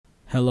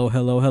Hello,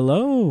 hello,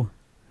 hello.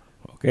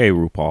 Okay,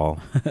 RuPaul.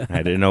 I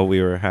didn't know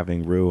we were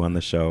having Ru on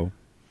the show.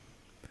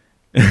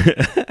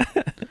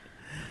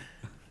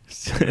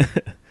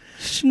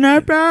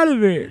 Snap out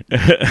of it.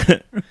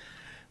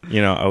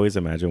 I always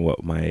imagine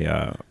what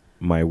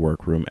my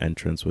workroom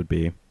entrance would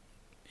be.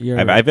 You're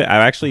I've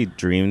actually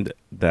dreamed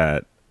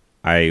that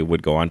I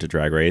would go on to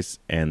Drag Race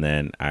and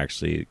then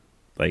actually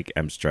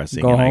am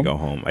stressing Go and I home? go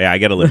home. Yeah, I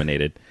get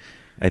eliminated.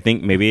 I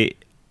think maybe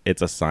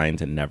it's a sign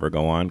to never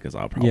go on because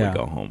I'll probably Yeah.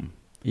 go home.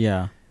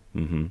 yeah.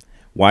 hmm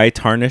Why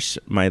tarnish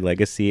my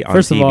legacy on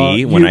First of TV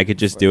all, when you- I could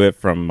just do it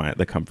from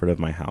the comfort of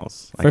my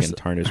house? I First- can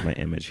tarnish my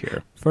image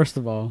here. First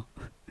of all,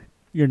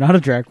 you're not a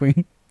drag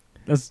queen.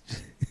 That's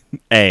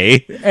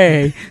A.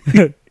 A.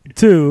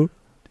 Two,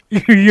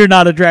 you're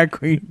not a drag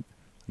queen.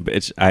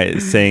 Bitch,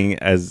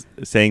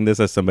 saying this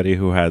as somebody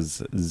who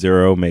has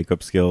zero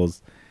makeup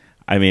skills.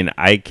 I mean,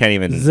 I can't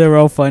even.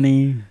 Zero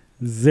funny,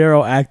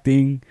 zero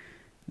acting,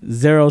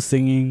 zero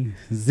singing,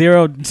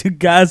 zero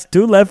guys,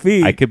 2 left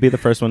feet. I could be the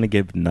first one to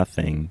give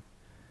nothing.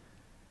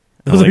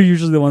 Those are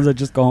usually the ones that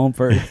just go home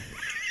first.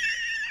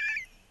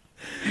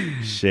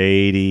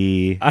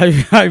 Shady. I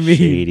mean,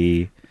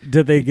 Shady.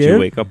 did they Did give? you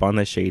wake up on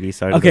the shady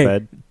side of Okay. the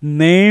bed?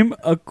 Name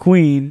a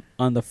queen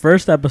on the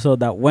first episode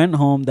that went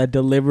home that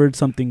delivered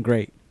something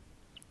great.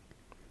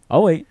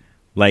 Oh wait,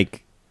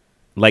 Like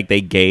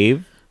they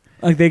gave.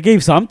 like they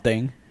gave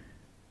something.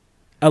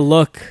 A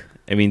look.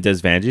 I mean,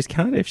 does Vanjie's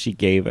count if she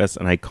gave us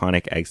an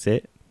iconic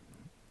exit?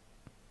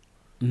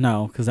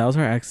 No, because that was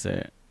her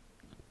exit.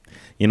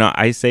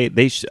 I say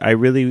I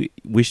really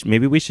wish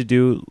maybe we should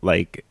do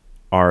like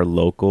our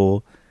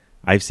local.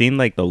 I've seen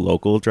like the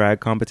local drag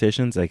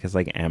competitions, like it's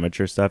like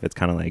amateur stuff. It's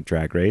kind of like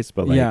Drag Race,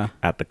 but like Yeah.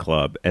 at the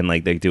club, and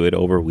like they do it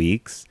over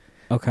weeks.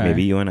 Okay.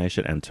 Maybe you and I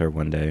should enter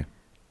one day.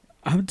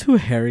 I'm too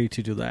hairy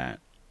to do that.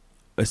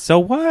 So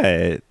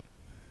what?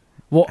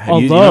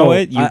 Well, You know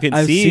what? You can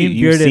I've see. seen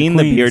You've bearded seen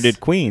queens. the bearded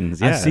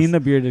queens. Yes. I've seen the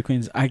bearded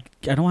queens. I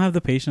don't have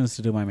the patience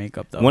to do my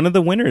makeup though. One of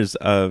the winners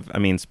of, I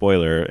mean,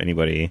 spoiler,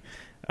 anybody.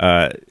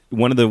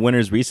 One of the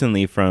winners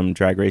recently from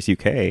Drag Race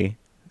UK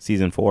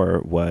season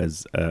 4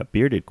 was a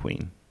bearded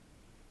queen.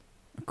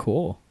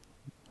 Cool.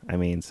 I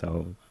mean,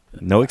 so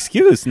no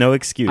excuse. No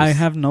excuse. I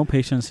have no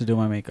patience to do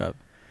my makeup.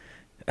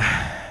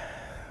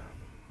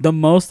 The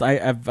most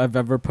I've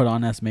ever put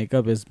on as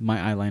makeup is my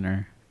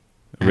eyeliner.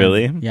 And-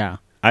 Really? yeah.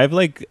 I've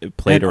played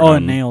and, around. Oh,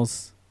 and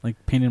nails. Like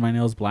painted my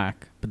nails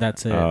black, but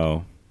that's it.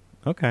 Oh,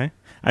 okay.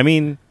 I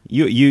mean,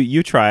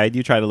 you tried.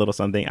 You tried a little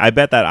something. I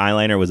bet that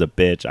eyeliner was a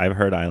bitch. I've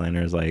heard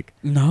eyeliners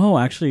No,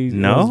 actually, it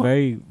No? was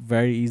very,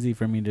 very easy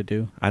for me to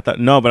do. I thought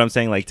no, but I'm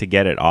saying to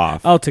get it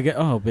off. Oh,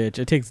 bitch!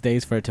 It takes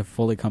days for it to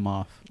fully come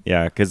off.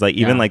 Yeah, because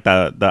even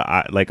Yeah. the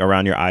eye,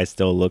 around your eyes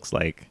still looks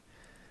like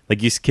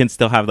you can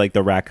still have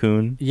the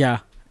raccoon Yeah,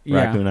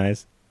 raccoon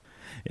eyes.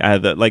 Yeah,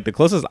 the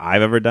closest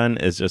I've ever done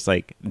is just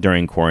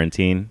during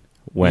quarantine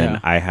when Yeah.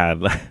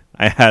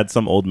 I had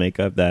some old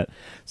makeup that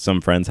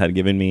some friends had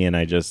given me, and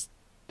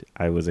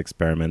I was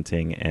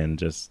experimenting and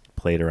just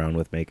played around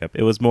with makeup.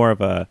 It was more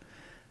of a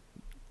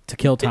to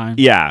kill time.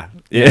 yeah.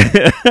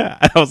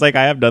 I was like,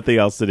 I have nothing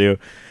else to do,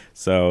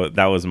 so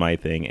that was my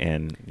thing.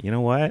 And you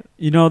know what?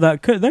 That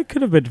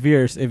could have been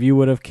fierce if you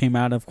would have came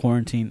out of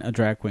quarantine a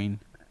drag queen.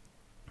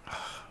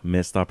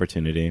 Missed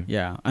opportunity.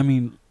 Yeah, I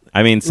mean,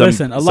 Some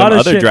Listen, a some lot of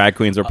other shit- drag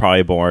queens were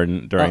probably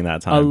born during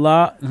that time. a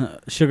lot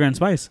sugar and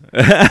spice.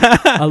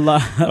 A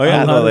lot. Oh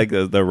yeah, a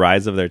lot the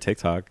rise of their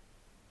TikTok.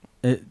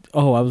 I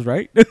was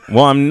right.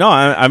 Well, I'm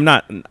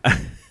not.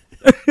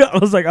 I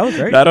was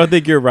right. I don't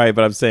think you're right,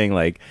 but I'm saying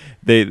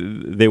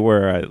they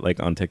were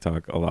on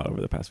TikTok a lot over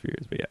the past few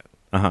years. But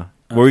yeah,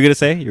 what were you gonna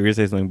say? You were gonna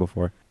say something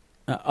before.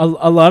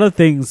 A lot of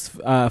things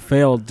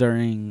failed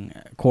during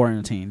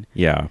quarantine.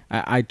 Yeah,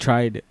 I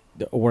tried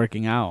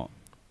working out,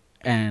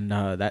 and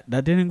that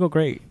didn't go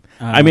great.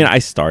 I mean, I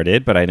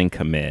started, but I didn't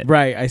commit.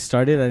 Right, I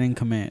started, I didn't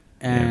commit,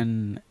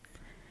 and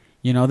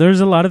there's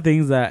a lot of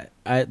things that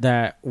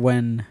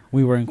when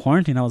we were in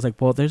quarantine, I was like,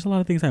 well, there's a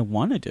lot of things I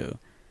want to do.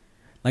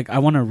 Like I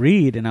want to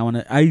read, and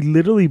I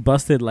literally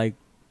busted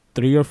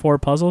 3 or 4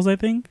 puzzles. I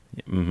think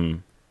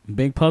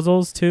big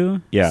puzzles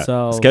too. Yeah,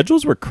 So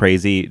schedules were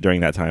crazy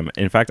during that time.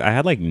 In fact, I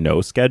had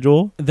no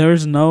schedule.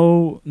 there's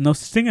no such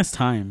thing as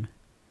time.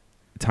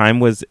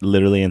 Time was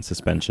literally in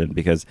suspension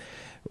because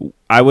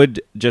I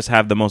would just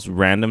have the most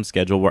random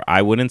schedule where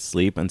I wouldn't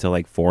sleep until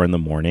 4 in the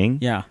morning.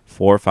 Yeah,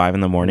 4 or 5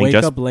 in the morning. Wake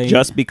just up late.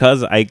 just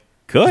because I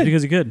could. just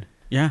because you could.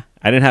 Yeah,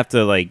 I didn't have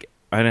to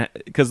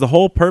because the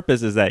whole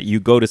purpose is that you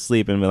go to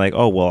sleep and be like,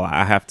 oh well,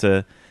 I have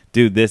to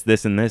do this,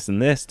 this, and this, and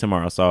this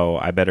tomorrow, so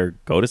I better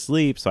go to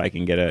sleep so I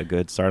can get a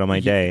good start on my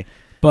day.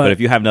 But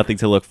if you have nothing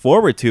to look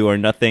forward to or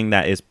nothing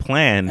that is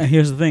planned, and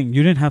here's the thing: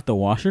 you didn't have to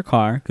wash your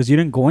car because you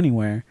didn't go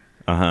anywhere.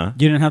 You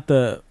didn't have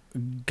to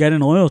get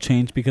an oil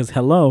change because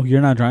hello, you're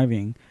not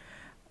driving.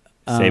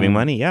 saving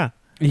money, yeah.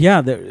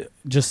 Yeah, they're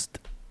just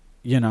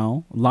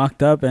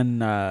locked up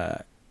and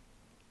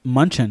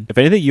munching. If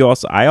anything,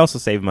 I also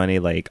save money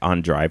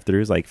on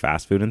drive-throughs,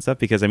 fast food and stuff,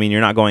 because I mean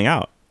you're not going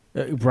out.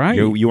 Right.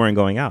 You weren't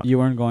going out. You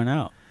weren't going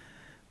out.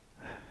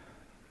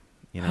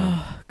 You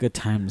know, good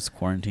times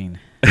quarantine.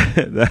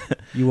 that,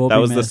 You will that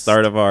be was missed. the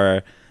start of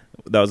our.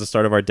 That was the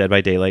start of our Dead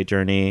by Daylight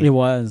journey. It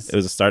was. It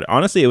was a start.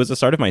 Honestly, it was the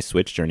start of my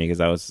Switch journey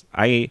because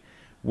I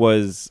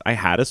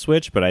had a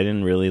Switch, but I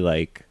didn't really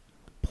like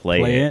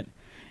play it.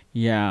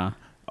 Yeah.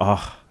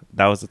 Oh,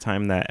 that was the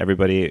time that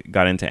everybody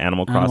got into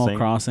Animal Crossing. Animal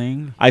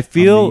Crossing. I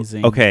feel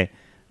Amazing. okay.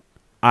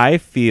 I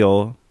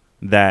feel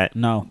that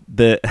No.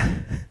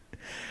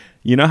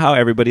 You know how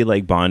everybody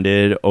like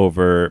bonded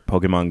over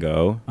Pokemon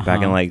Go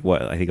back in like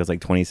what I think it was like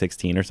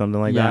 2016 or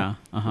something like that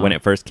when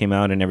it first came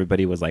out and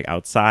everybody was like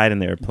outside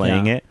and they were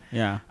playing it.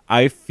 Yeah.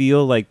 I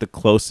feel like the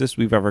closest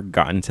we've ever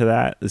gotten to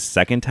that the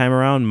second time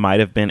around might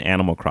have been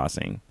Animal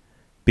Crossing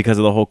because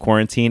of the whole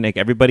quarantine. Like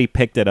everybody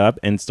picked it up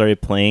and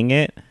started playing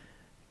it,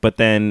 but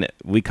then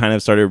we kind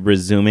of started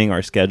resuming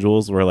our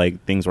schedules where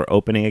like things were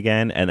opening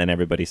again and then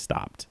everybody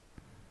stopped.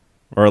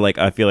 Or like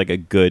I feel like a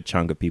good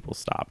chunk of people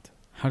stopped.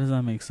 How does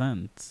that make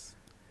sense?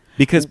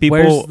 Because people,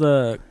 where's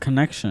the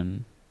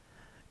connection?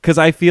 Because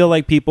I feel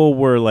like people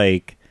were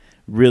like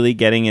really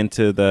getting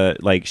into the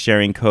like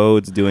sharing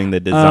codes, doing the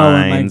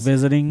designs,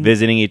 and, like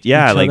visiting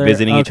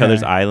each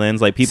other's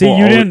islands. Like people, see,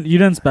 you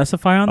didn't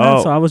specify on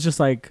that, so I was just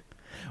like,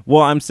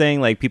 well, I'm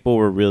saying like people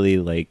were really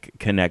like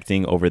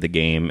connecting over the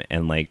game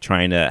and like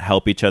trying to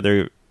help each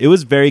other. It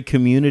was very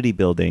community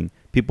building.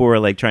 People were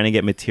like trying to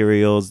get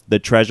materials, the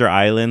treasure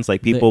islands,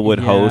 like people would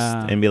host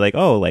and be like,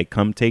 oh, like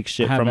come take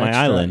shit from my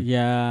island.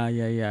 Yeah.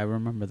 I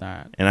remember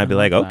that. And I'd be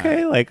like,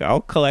 okay, like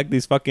I'll collect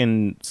these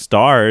fucking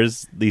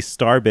stars, these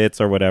star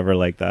bits or whatever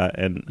like that.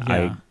 And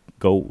I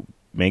go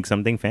make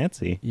something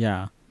fancy.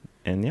 Yeah.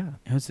 And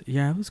it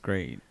was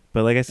great.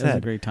 But like I said, it was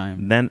a great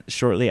time. Then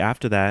shortly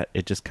after that,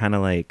 it just kind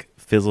of like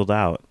fizzled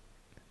out.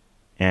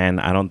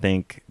 And I don't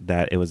think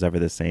that it was ever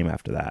the same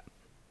after that.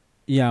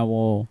 Yeah,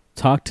 well,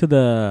 talk to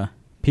the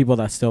people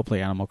that still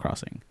play Animal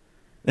Crossing.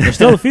 There's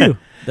still a few.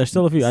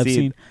 I've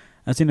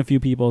seen a few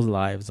people's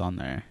lives on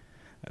there.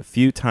 A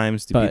few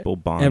times people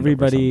bond.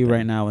 Everybody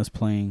right now is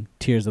playing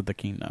Tears of the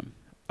Kingdom.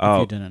 If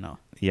you didn't know.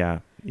 Yeah.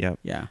 Yep.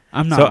 Yeah.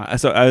 I'm not.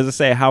 So I was gonna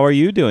say, how are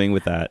you doing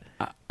with that?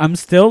 I'm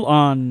still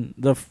on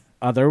the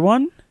other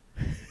one.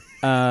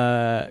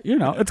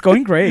 It's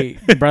going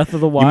great. Breath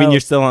of the Wild. You mean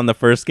you're still on the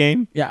first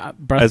game? Yeah,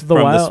 Breath of the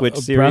Wild. The Switch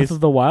series? Breath of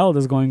the Wild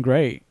is going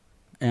great.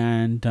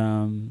 And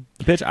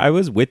bitch, I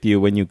was with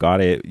you when you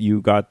got it.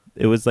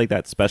 It was like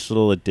that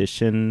special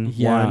edition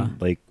one,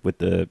 like with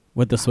the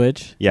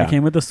Switch. Yeah, it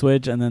came with the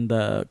Switch and then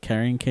the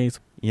carrying case.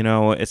 You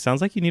know, it sounds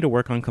like you need to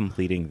work on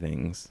completing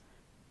things.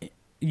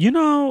 You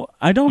know,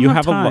 I don't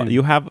have time.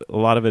 You have a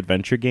lot of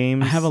adventure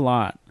games. I have a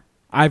lot.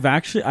 I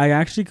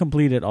actually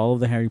completed all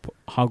of the Harry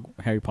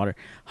Potter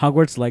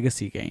Hogwarts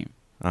Legacy game.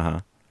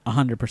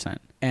 100%.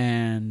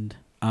 And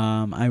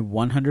I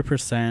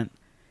 100%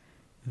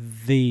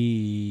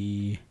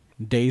 the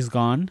Days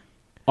Gone.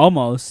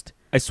 Almost.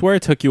 I swear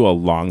it took you a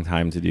long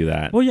time to do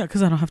that. Well, yeah,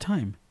 because I don't have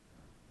time.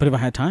 But if I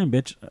had time,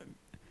 bitch.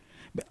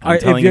 I'm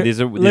telling you,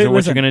 these are what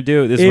you're going to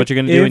do. This is what you're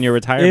going to do in your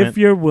retirement. If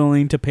you're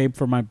willing to pay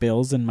for my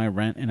bills and my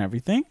rent and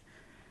everything,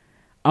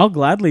 I'll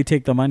gladly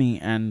take the money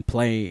and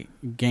play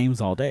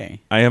games all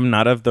day. I am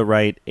not of the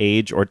right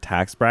age or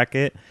tax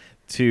bracket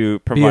to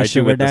provide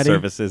you with the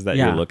services that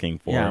you're looking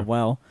for. Yeah,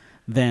 well,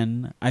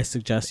 then I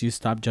suggest you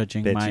stop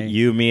judging bitch,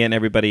 you, me, and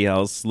everybody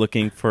else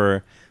looking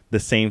for the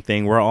same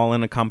thing. We're all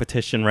in a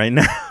competition right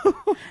now.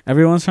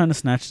 Everyone's trying to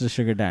snatch the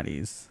sugar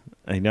daddies.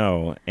 I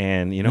know,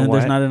 and you know what?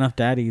 There's not enough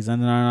daddies,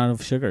 and there's not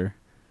enough sugar.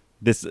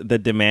 The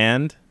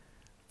demand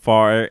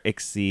far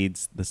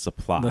exceeds the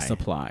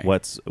supply.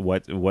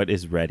 What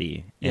is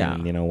ready?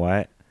 And you know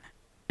what?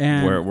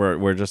 And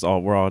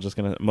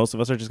most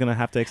of us are just gonna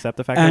have to accept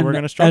the fact that we're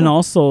gonna struggle. And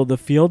also, the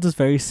field is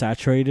very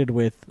saturated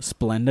with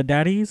Splenda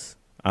daddies.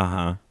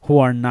 Who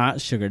are not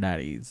sugar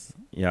daddies.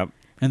 Yep.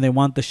 And they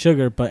want the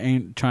sugar, but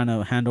ain't trying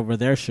to hand over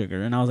their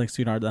sugar. And I was like,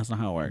 sweetheart, that's not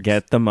how it works.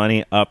 Get the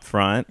money up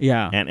front.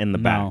 Yeah. And in the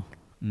back.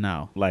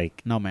 No.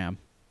 Like. No, ma'am.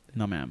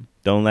 No, ma'am.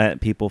 Don't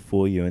let people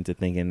fool you into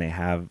thinking they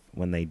have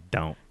when they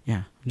don't.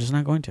 Yeah. I'm just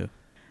not going to.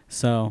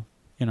 So,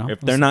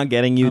 if they're not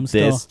getting you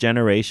this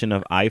generation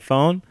of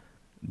iPhone,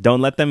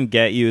 don't let them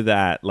get you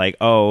that, like,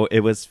 oh,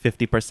 it was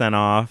 50%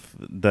 off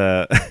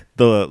the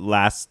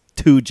last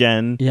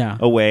 2-gen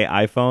away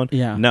iPhone.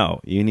 Yeah.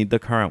 No, you need the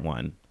current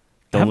one.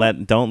 Don't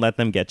let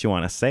them get you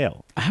on a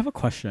sale. I have a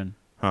question.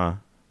 Huh?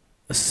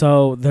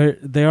 So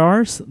there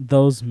are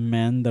those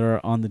men that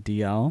are on the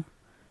DL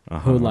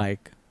who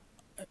like,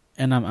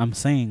 and I'm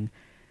saying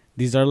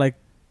these are like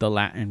the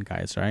Latin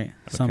guys, right?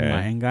 Some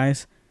Latin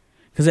guys,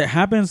 because it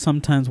happens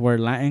sometimes where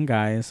Latin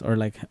guys or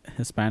like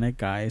Hispanic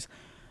guys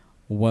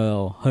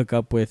will hook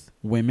up with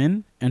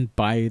women and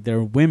buy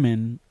their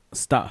women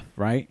stuff,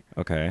 right?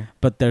 Okay.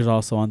 But there's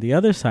also on the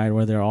other side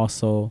where they're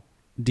also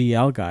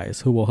DL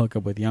guys who will hook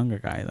up with younger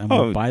guys and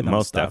will buy them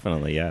most stuff.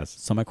 Definitely, yes.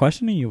 So my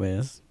question to you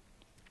is,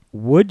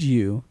 would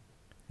you,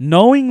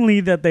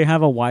 knowingly that they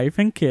have a wife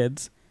and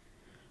kids,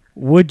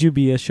 would you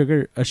be a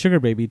sugar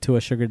baby to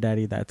a sugar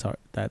daddy that's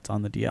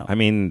on the DL? I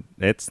mean,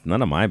 it's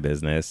none of my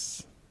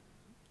business.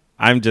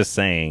 I'm just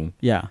saying.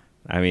 Yeah.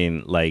 I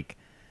mean, like,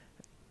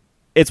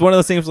 it's one of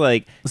those things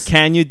like,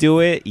 can you do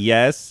it?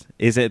 Yes.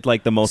 Is it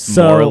like the most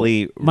So,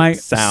 morally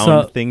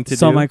sound thing to do?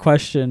 So my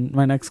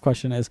next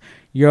question is,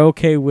 you're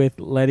okay with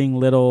letting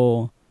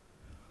little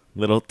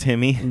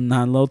Timmy?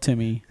 Not little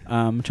Timmy.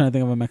 I'm trying to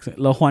think of a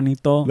Mexican. Little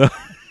Juanito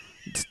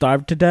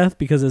starve to death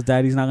because his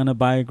daddy's not going to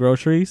buy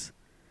groceries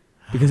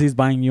because he's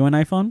buying you an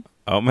iPhone?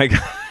 Oh my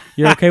God.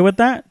 You're okay with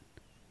that?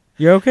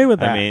 You're okay with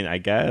that? I mean, I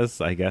guess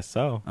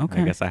so.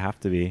 Okay. I guess I have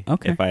to be.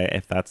 Okay.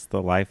 If that's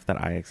the life that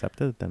I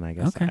accepted, then I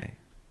guess Okay.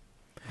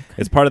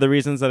 It's part of the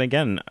reasons that,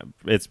 again,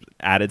 it's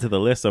added to the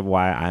list of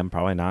why I'm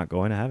probably not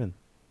going to heaven.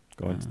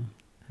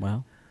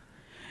 Well,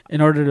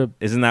 in order to...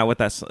 Isn't that what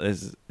that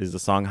is the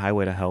song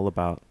Highway to Hell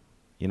about?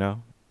 You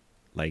know?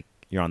 Like,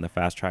 you're on the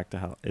fast track to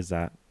hell. Is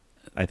that...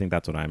 I think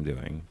that's what I'm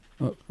doing.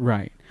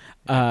 Right.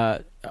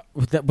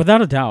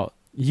 Without a doubt,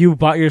 you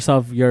bought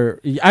yourself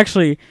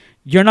actually,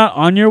 you're not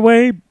on your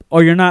way,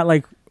 or you're not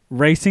like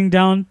racing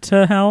down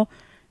to hell,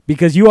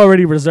 because you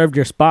already reserved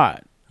your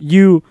spot.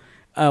 You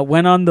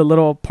went on the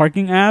little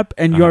parking app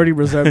and you already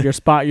reserved your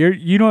spot. You're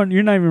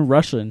not even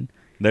rushing.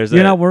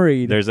 You're not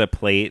worried. There's a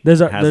plate. There's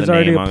has a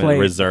already name a on plate. It,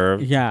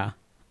 reserved. Yeah.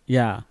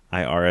 I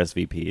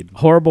RSVP'd.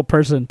 Horrible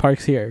person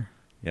parks here.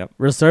 Yep.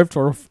 Reserved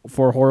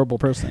for horrible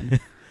person.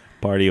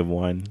 Party of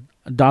one.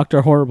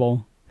 Dr.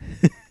 Horrible.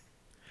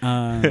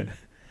 But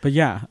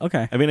yeah,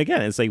 okay. I mean,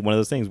 again, it's like one of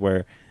those things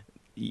where,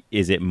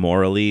 is it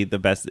morally the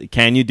best?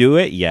 Can you do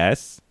it?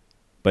 Yes.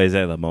 But is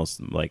that the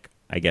most, like,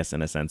 I guess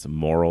in a sense,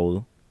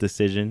 moral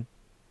decision?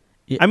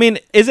 Yeah. I mean,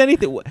 is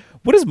anything...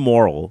 What is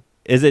moral?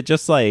 Is it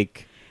just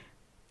like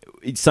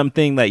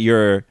something that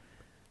you're...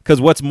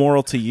 Because what's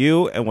moral to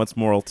you and what's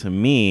moral to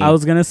me... I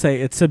was going to say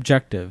it's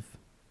subjective.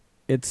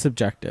 It's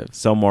subjective.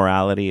 So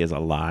morality is a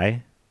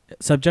lie?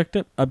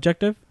 Subjective?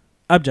 Objective?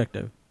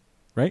 Objective.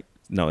 Right?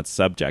 No, it's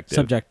subjective.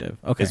 Subjective.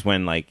 Okay. It's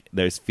when, like,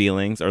 there's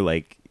feelings or,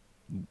 like...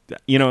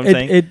 You know what I'm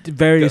saying? It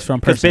varies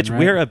from person, bitch, right?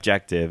 We're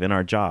objective in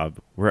our job.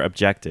 We're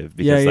objective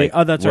because, like,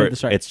 oh, that's right.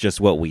 That's right. It's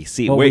just what we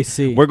see. We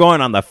see. We're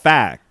going on the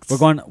facts.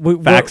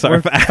 Facts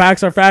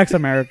are facts,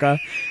 America.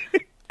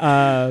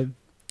 But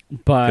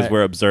because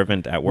we're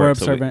observant at work,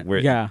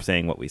 we're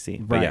saying what we see.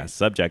 Right. But yeah,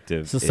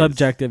 subjective. So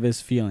subjective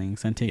is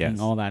feelings and taking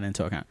all that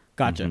into account.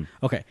 Gotcha.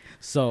 Mm-hmm. Okay,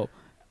 so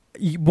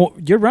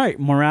you're right.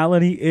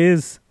 Morality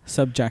is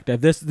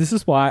subjective. This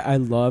is why I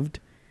loved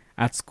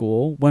at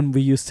school when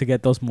we used to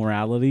get those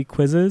morality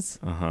quizzes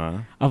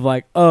of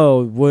like,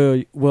 oh,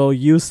 will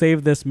you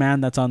save this man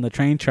that's on the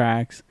train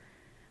tracks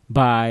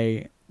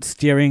by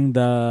steering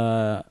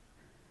the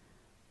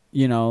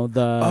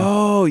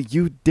Oh,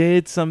 you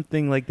did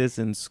something like this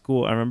in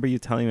school. I remember you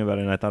telling me about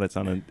it and I thought it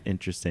sounded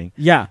interesting.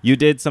 Yeah. You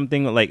did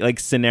something like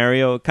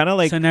scenario, kind of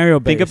like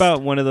scenario based. Think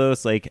about one of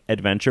those like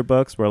adventure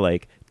books where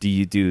like, do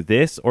you do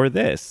this or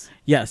this?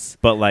 Yes.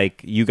 But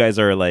like you guys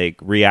are like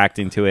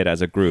reacting to it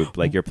as a group,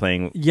 like you're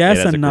playing yes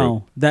it as and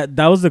no.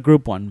 That was the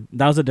group one.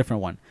 That was a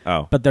different one.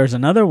 Oh. But there's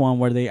another one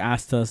where they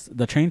asked us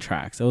the train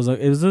tracks. I think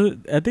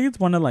it's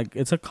one of like,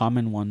 it's a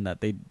common one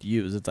that they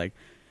use. It's like,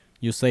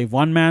 you save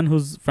one man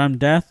who's from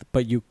death,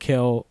 but you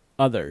kill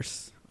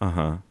others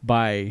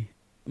by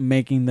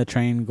making the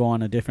train go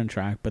on a different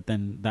track, but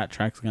then that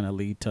track's going to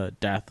lead to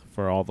death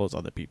for all those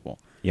other people.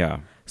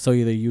 Yeah. So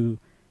either you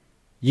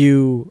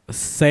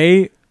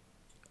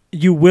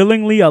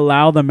willingly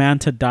allow the man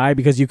to die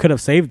because you could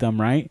have saved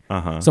them, right?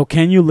 So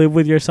can you live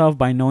with yourself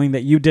by knowing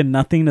that you did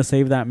nothing to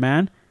save that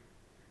man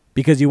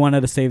because you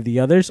wanted to save the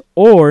others?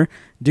 Or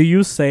do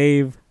you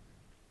save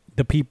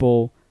the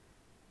people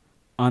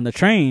on the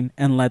train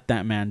and let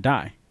that man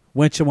die?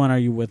 Which one are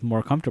you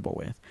more comfortable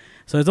with?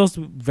 So it's those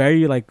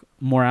very like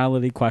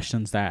morality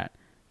questions that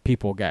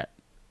people get.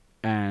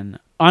 And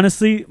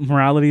honestly,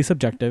 morality is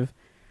subjective.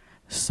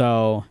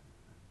 So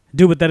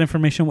do with that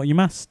information what you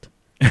must.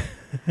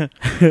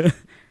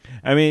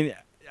 I mean,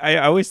 I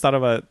always thought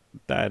about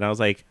that and I was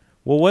like,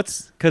 well,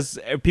 because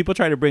people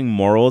try to bring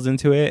morals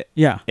into it,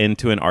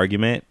 into an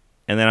argument.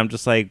 And then I'm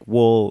just like,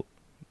 well,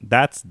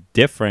 that's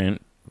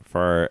different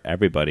for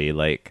everybody.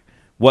 Like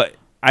what,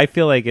 I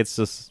feel like it's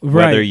just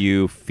whether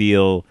you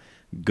feel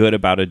good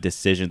about a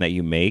decision that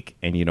you make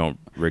and you don't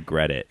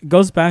regret it. It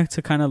goes back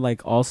to kind of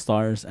like All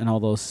Stars and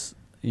all those,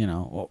 we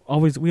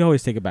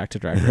always take it back to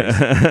Drag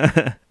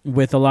Race.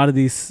 With a lot of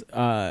these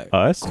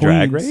us queens.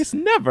 Drag Race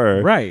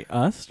never. Right,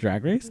 us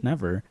Drag Race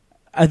never.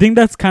 I think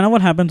that's kind of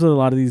what happens with a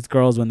lot of these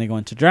girls when they go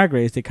into Drag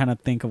Race. They kind of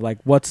think of like,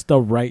 what's the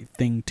right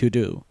thing to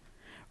do,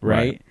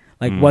 right?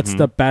 Like what's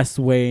the best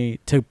way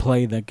to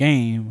play the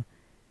game,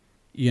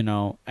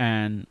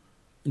 and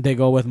they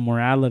go with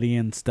morality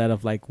instead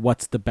of like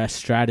what's the best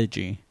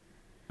strategy.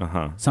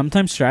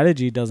 Sometimes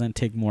strategy doesn't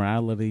take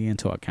morality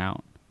into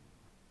account,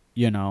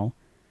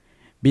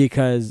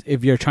 because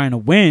if you're trying to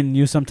win,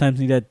 you sometimes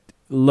need to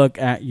look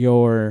at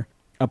your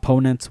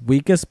opponent's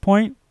weakest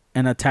point,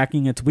 and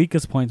attacking its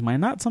weakest points might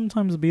not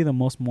sometimes be the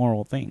most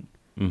moral thing.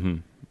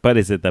 But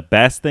is it the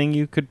best thing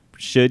you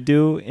should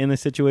do in a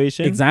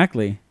situation?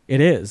 Exactly,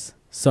 it is.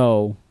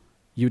 So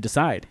you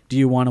decide, do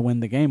you want to win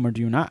the game or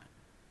do you not?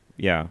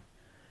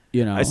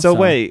 So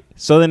wait,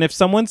 so then if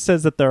someone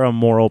says that they're a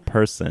moral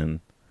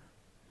person,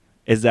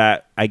 is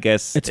that, I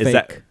guess, It's is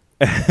fake.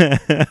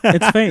 that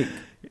It's fake.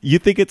 You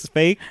think it's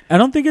fake? I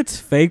don't think it's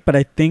fake, but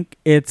I think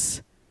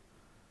it's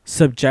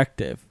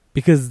subjective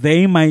because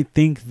they might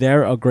think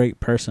they're a great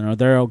person or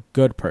they're a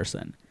good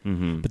person,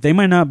 but they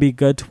might not be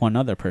good to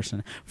another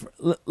person.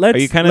 Are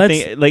you kind of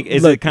think like?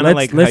 Is it kind of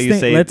like how you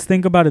say? Let's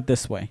think about it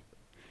this way: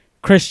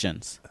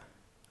 Christians.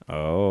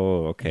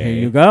 Oh, okay.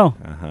 Here you go.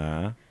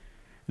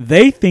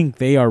 They think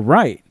they are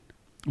right.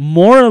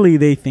 Morally,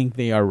 they think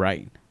they are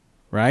right.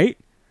 Right?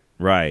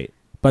 Right.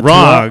 But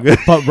wrong.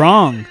 But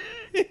wrong.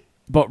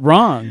 But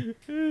wrong.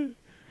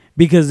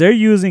 Because they're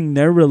using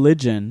their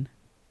religion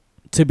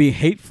to be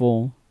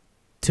hateful,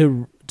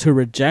 to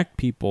reject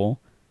people,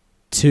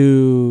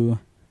 to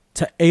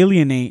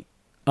alienate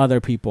other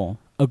people,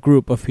 a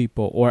group of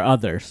people or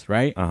others,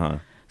 right?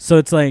 So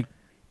it's like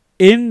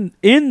in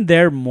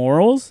their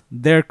morals,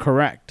 they're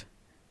correct.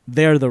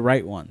 They're the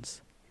right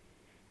ones.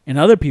 In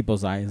other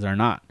people's eyes, they're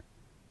not.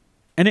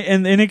 And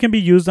it can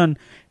be used on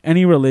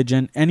any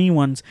religion,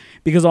 anyone's,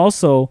 because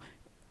also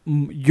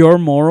your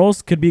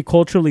morals could be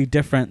culturally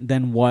different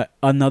than what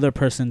another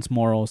person's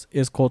morals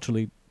is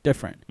culturally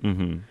different.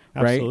 Right?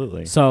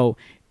 Absolutely. So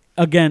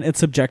again, it's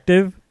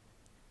subjective.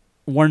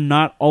 We're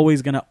not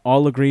always going to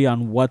all agree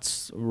on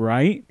what's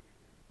right,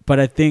 but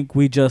I think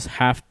we just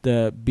have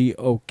to be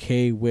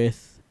okay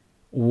with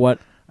what.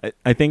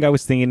 I think I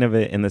was thinking of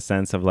it in the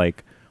sense of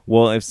like,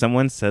 well, if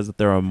someone says that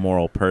they're a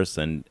moral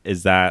person,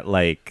 is that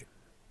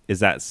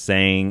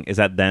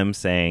them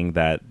saying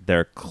that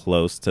they're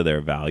close to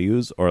their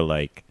values, or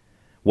like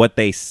what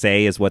they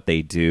say is what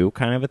they do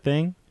kind of a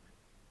thing?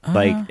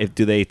 Like,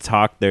 do they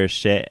talk their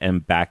shit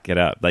and back it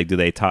up? Like, do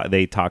they talk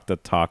the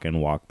talk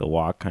and walk the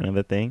walk kind of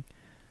a thing?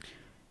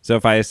 So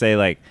if I say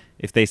like,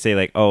 if they say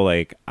like, oh,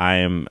 like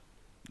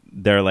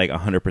they're like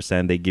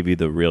 100%, they give you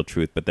the real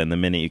truth, but then the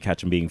minute you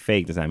catch them being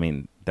fake, does that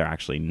mean they're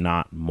actually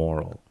not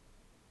moral?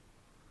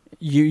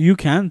 You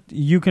can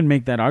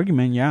make that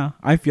argument. Yeah,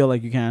 I feel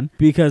like you can,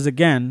 because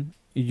again,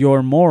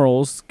 your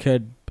morals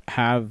could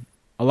have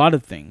a lot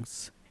of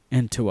things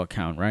into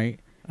account, right?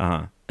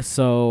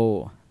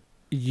 So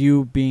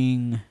you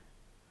being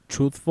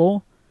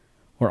truthful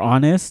or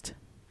honest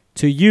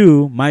to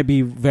you might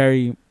be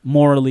very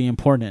morally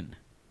important.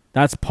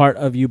 That's part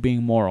of you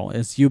being moral,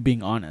 is you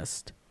being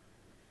honest.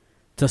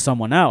 To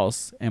someone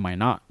else, it might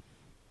not.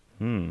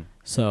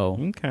 So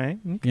okay.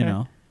 You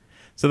know.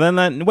 So then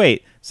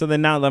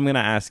now I'm gonna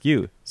ask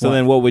you. So what?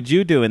 Then what would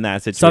you do in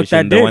that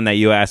situation? The one that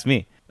you asked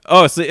me.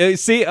 Oh, so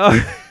see.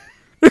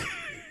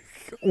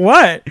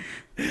 What?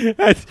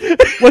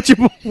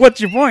 What's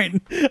your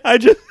point?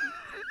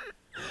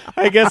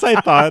 I guess I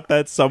thought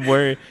that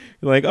somewhere,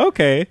 like,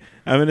 okay,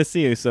 I'm gonna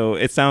see you. So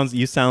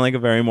you sound like a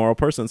very moral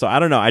person. So I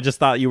don't know. I just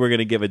thought you were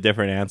gonna give a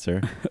different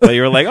answer, but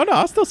you were like, oh no,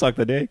 I'll still suck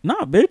the dick.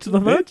 Nah,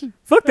 bitch,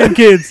 fuck them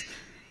kids.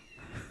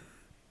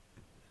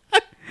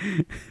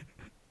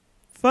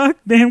 Fuck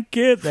them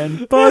kids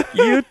and fuck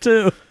you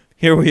too.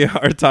 Here we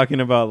are talking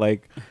about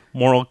like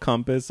moral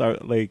compass or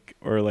like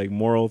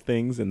moral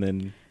things, and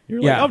then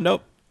you're like, oh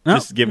nope,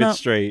 just give it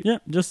straight. Yeah,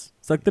 just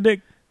suck the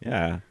dick.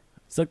 Yeah,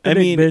 suck the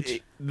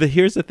dick, bitch.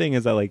 Here's the thing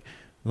is that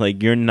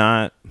like you're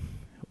not,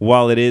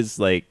 while it is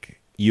like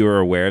you're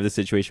aware of the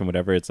situation,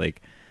 whatever, it's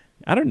like,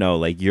 I don't know,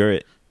 like you're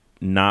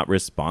not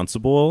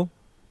responsible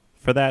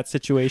for that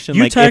situation.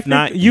 Like if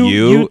not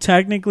you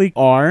technically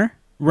are,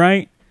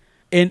 right?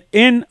 But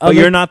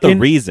you're not the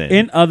reason.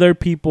 In other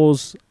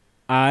people's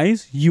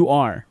eyes, you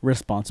are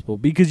responsible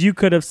because you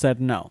could have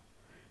said no,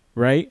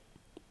 right?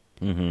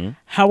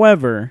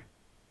 However,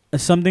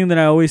 something that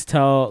I always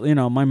tell,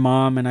 my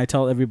mom, and I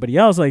tell everybody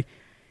else, like,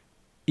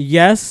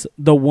 yes,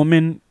 the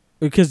woman,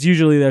 because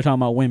usually they're talking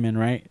about women,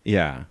 right?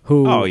 Yeah.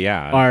 Who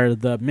are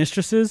the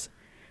mistresses.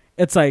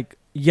 It's like,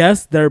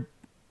 yes, they're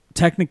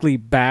technically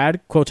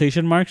bad,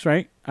 quotation marks,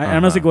 right?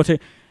 I'm not saying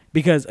quotation,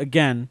 because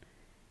again,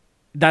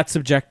 that's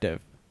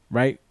subjective,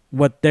 right?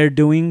 What they're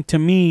doing to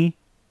me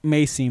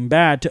may seem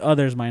bad, to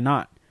others might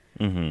not.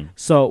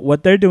 So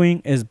what they're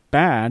doing is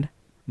bad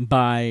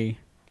by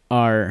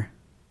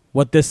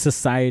what this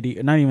society,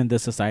 not even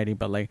this society,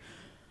 but like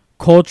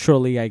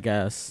culturally, I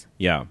guess.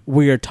 Yeah.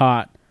 We are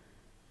taught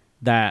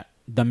that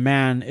the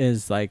man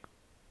is like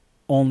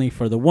only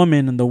for the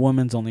woman and the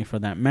woman's only for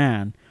that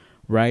man,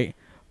 right?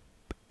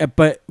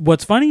 But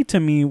what's funny to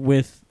me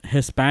with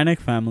Hispanic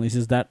families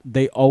is that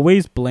they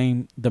always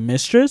blame the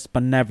mistress,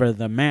 but never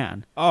the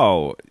man.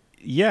 Oh,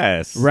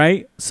 yes.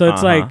 Right? So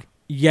it's like,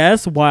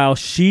 yes, while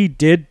she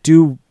did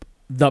do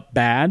the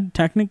bad,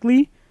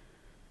 technically,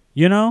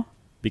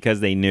 because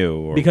they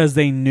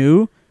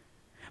knew.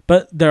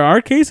 But there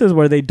are cases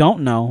where they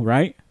don't know,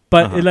 right?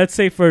 But let's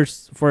say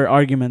for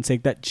argument's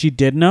sake that she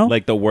did know.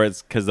 Like the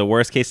worst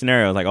case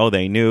scenario is like, oh,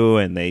 they knew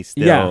and they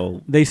still. Yeah,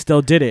 they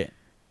still did it.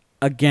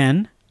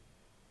 Again,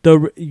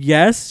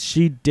 yes,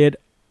 she did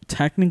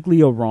technically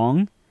a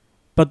wrong,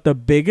 but the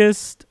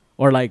biggest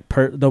or like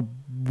the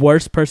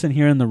worst person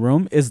here in the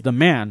room is the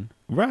man.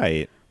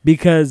 Right.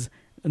 Because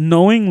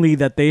knowing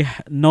that they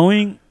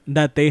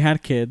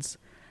had kids,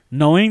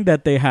 knowing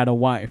that they had a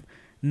wife,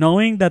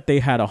 knowing that they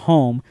had a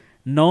home,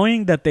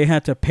 knowing that they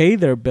had to pay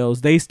their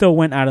bills, they still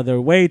went out of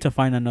their way to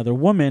find another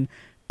woman,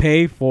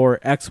 pay for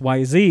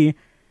XYZ,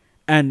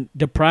 and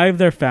deprive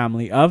their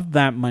family of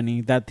that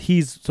money that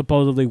he's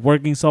supposedly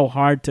working so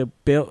hard to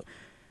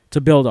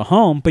build a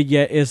home, but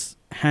yet is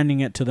handing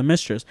it to the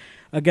mistress.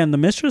 Again, the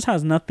mistress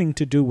has nothing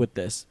to do with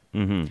this.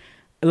 Mm-hmm.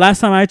 Last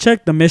time I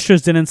checked, the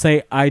mistress didn't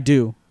say "I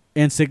do"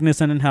 in sickness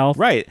and in health.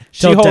 Right.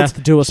 She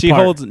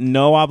holds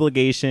no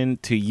obligation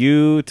to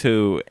you,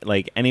 to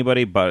like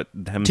anybody but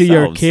themselves. To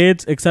your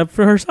kids, except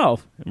for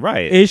herself.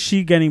 Right. Is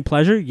she getting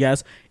pleasure?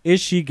 Yes. Is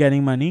she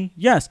getting money?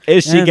 Yes.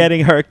 Is she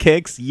getting her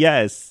kicks?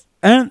 Yes.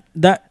 And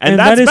that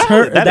is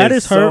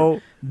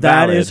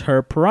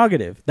her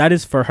prerogative. That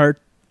is for her.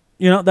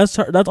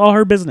 That's all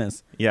her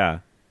business. Yeah.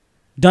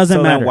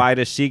 Doesn't matter. Then why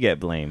does she get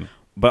blamed?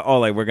 But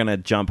we're gonna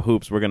jump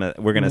hoops. We're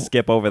gonna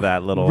skip over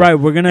that little. Right,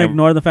 we're gonna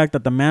ignore the fact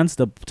that the man's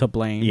to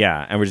blame.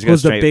 Yeah, and we're just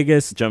gonna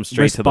jump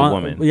straight to the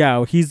woman.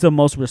 Yeah, he's the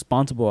most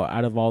responsible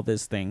out of all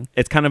this thing.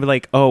 It's kind of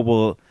like, oh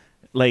well,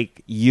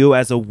 like you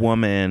as a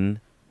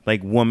woman,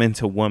 like woman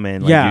to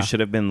woman, like you should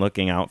have been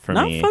looking out for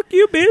me. Fuck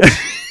you,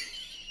 bitch.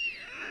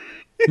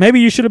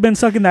 Maybe you should have been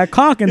sucking that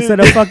cock instead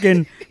of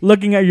fucking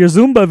looking at your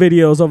Zumba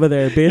videos over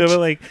there, bitch. They were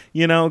like,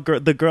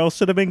 the girl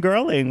should have been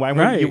girling. Why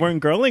weren't you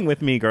weren't girling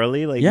with me,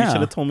 girly? Like, you should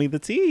have told me the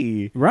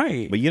tea.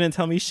 Right. But you didn't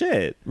tell me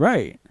shit.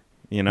 Right.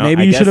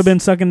 Maybe you should have been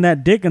sucking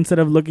that dick instead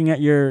of looking at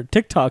your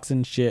TikToks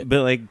and shit.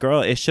 But, like, girl,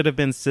 it should have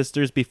been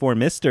sisters before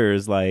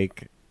misters.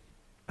 Like,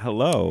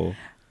 hello.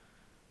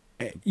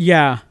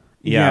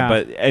 Yeah,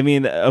 but I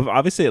mean,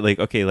 obviously, like,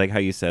 okay, like how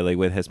you said, like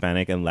with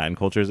Hispanic and Latin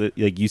cultures,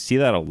 like you see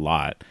that a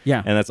lot.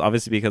 Yeah. And that's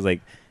obviously because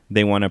like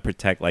they want to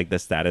protect like the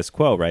status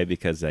quo, right?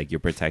 Because like you're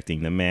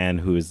protecting the man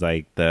who's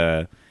like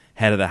the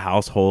head of the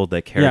household,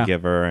 the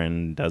caregiver,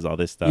 and does all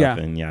this stuff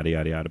and yada,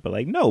 yada, yada. But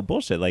like, no,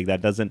 bullshit. Like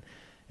that doesn't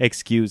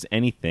excuse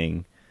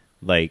anything.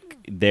 Like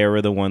they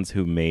were the ones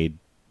who made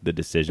the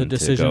decision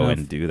to go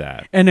and do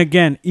that. And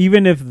again,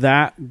 even if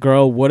that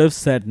girl would have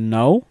said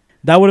no,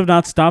 that would have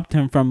not stopped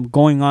him from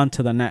going on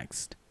to the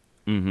next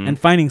and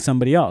finding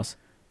somebody else.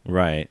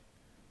 Right.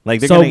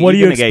 Like, what do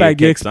you expect?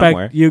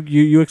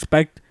 You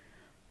expect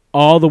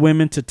all the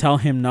women to tell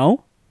him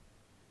no?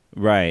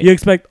 Right. You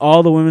expect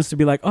all the women to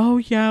be like, "Oh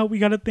yeah, we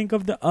got to think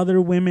of the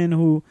other women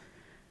who,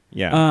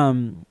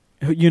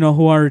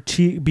 who are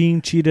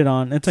being cheated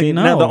on." It's like,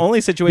 no. Now the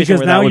only situation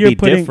where that would be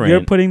different.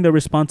 You're putting the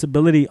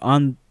responsibility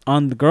on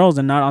the girls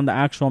and not on the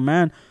actual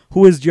man,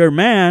 who is your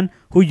man,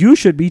 who you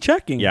should be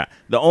checking. Yeah.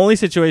 The only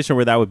situation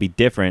where that would be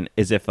different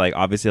is if, like,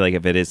 obviously, like,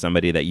 if it is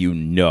somebody that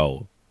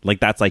like,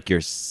 that's like your,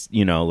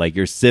 like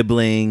your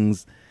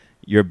siblings,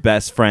 your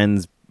best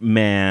friend's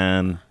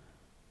man.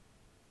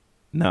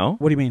 No?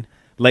 What do you mean?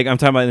 Like, I'm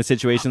talking about in the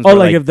situations where,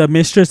 like if the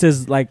mistress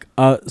is, like,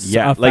 a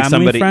like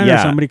family friend or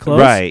somebody close?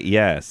 Right,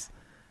 yes.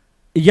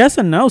 Yes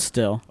and no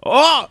still.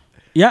 Oh!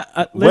 Yeah,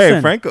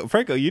 listen. Wait,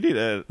 Franco, you need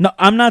to... No,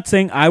 I'm not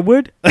saying I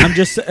would. I'm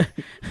just...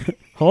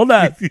 Hold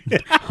up.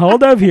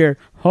 Hold up here.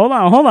 Hold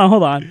on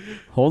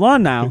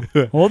now.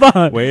 Hold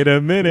on. Wait a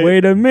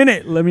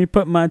minute. Let me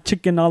put my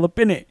chicken all up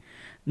in it.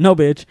 No,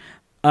 bitch.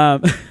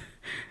 I'm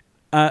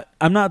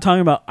not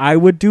talking about I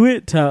would do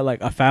it to,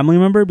 like, a family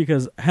member,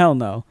 because hell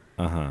no.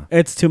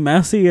 It's too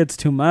messy. It's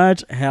too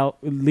much. Hell,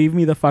 leave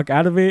me the fuck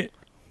out of it.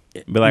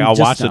 But, like, I'll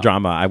watch the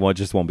drama. I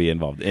won't be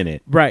involved in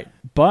it. Right.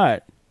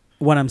 But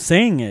what I'm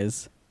saying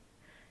is,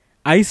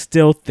 I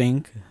still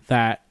think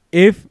that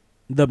if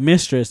the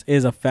mistress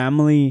is a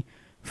family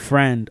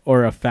friend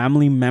or a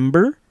family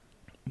member,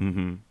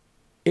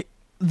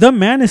 the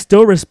man is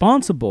still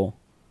responsible.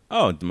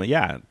 Oh,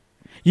 yeah.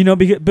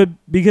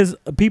 Because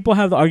people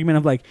have the argument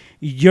of, like,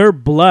 your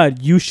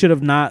blood, you should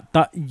have not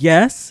thought.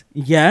 Yes,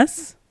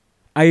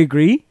 I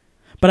agree.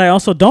 But I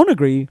also don't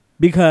agree,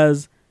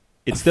 because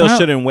it still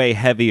shouldn't weigh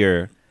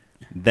heavier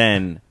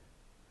than,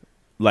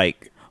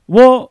 like...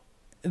 Well,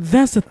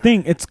 that's the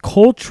thing. It's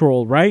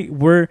cultural, right?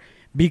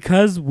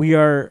 Because we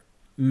are...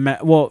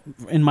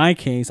 in my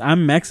case,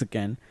 I'm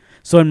Mexican.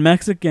 So in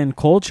Mexican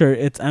culture,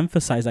 it's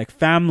emphasized, like,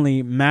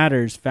 family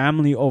matters,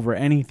 family over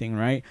anything,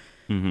 right?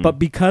 But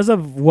because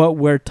of what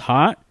we're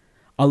taught,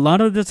 a lot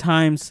of the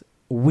times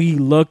we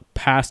look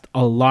past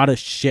a lot of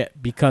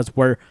shit because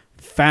we're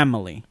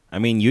family. I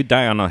mean, you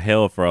die on a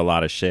hill for a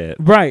lot of shit.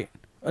 Right.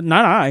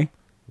 Not I.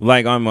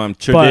 Like,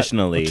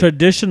 traditionally. But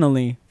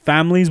traditionally,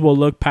 families will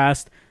look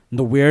past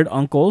the weird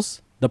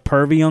uncles, the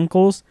pervy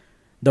uncles,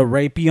 the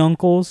rapey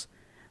uncles,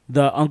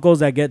 the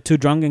uncles that get too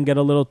drunk and get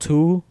a little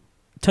too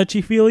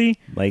touchy-feely.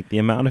 Like, the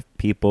amount of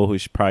people who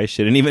probably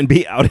shouldn't even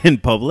be out in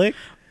public.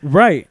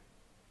 Right.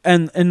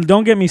 And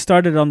don't get me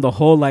started on the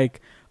whole,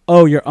 like,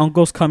 oh, your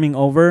uncle's coming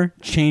over,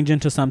 change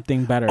into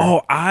something better.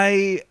 Oh,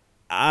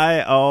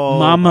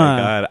 Mama, my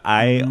God.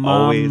 I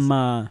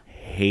always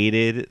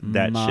hated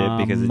that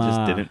shit because it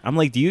just didn't. I'm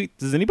like,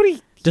 does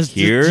anybody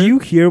hear? Do you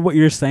hear what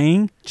you're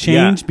saying?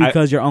 Change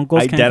because your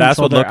uncles can't control their eye? I dead ass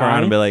would look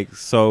around and be like,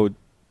 so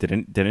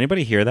did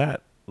anybody hear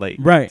that?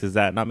 Like, does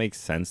that not make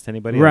sense to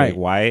anybody? Right.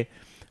 Like,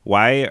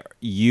 why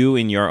you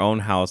in your own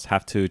house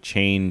have to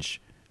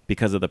change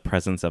because of the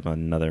presence of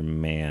another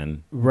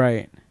man?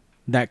 Right.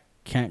 That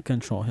can't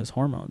control his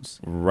hormones.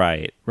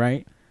 Right.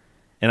 Right?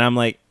 And I'm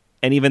like,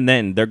 and even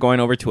then, they're going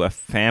over to a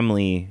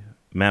family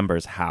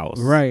member's house.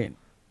 Right.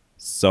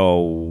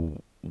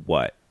 So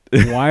what?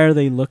 Why are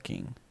they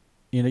looking?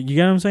 You know, you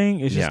get what I'm saying?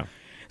 It's just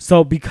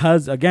so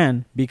because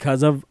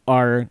of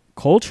our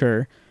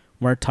culture,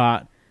 we're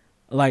taught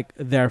like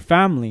their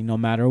family, no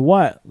matter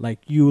what. Like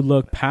you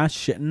look past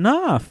shit.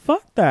 Nah,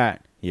 fuck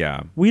that.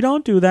 Yeah. We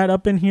don't do that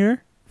up in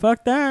here.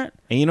 Fuck that.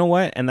 And you know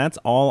what? And that's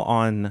all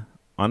on,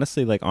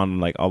 honestly, like on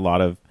like a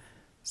lot of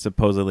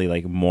supposedly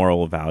like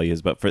moral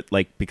values, but for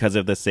like because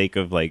of the sake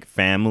of like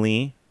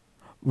family,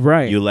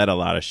 right? You let a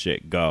lot of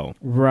shit go,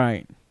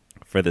 right?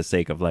 For the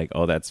sake of like,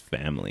 oh, that's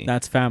family.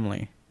 That's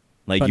family.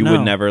 Like but you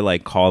would never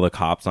like call the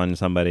cops on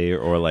somebody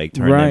or like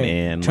turn them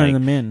in. Turn like,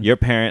 them in. Your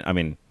parent. I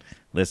mean,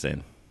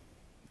 listen,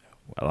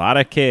 a lot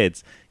of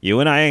kids, you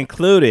and I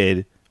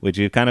included, which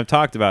you've kind of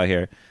talked about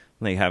here,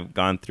 like have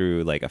gone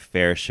through like a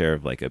fair share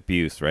of like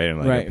abuse, right? And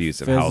like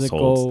abusive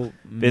households,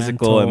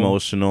 physical,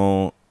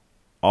 emotional,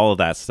 all of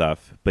that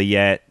stuff. But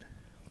yet,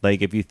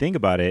 like if you think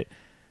about it,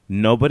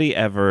 nobody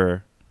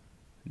ever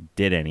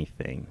did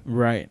anything.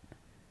 Right.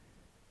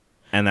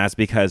 And that's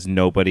because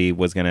nobody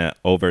was going to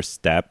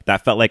overstep.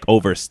 That felt like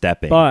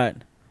overstepping.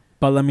 But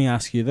let me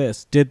ask you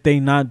this. Did they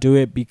not do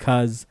it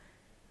because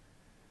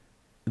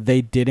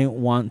they didn't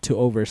want to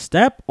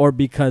overstep, or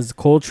because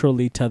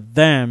culturally to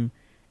them,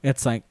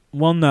 it's like,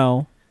 well,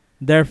 no,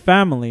 they're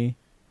family.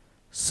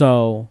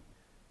 So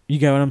you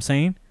get what I'm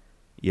saying?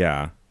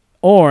 Yeah.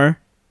 Or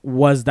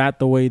was that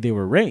the way they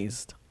were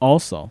raised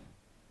also?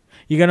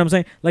 You get what I'm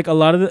saying? Like a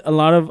lot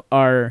of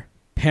our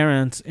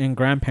parents and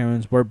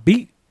grandparents were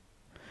beat.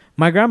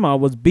 My grandma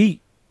was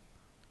beat.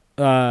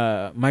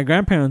 My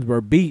grandparents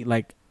were beat,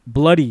 like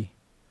bloody.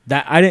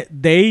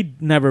 They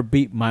never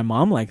beat my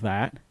mom like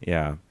that.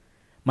 Yeah.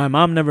 My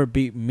mom never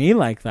beat me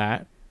like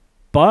that.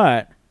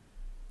 But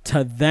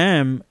to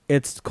them,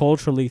 it's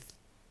culturally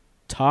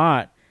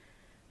taught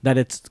that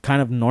it's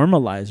kind of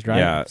normalized, right?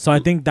 Yeah. So I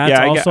think that's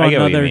also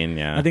another.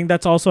 I think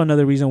that's also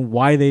another reason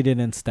why they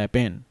didn't step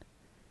in.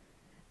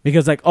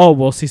 Because like, oh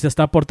well, si se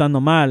está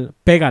portando mal,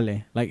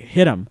 pégale, like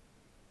hit him.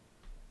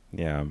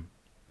 Yeah.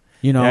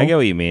 You know, I get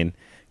what you mean.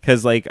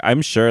 Because, like,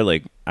 I'm sure,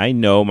 like, I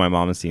know my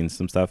mom has seen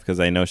some stuff because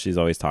I know she's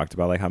always talked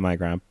about, like, how my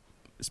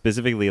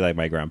specifically, like,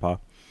 my grandpa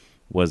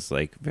was,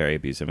 like, very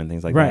abusive and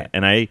things like that.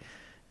 And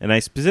I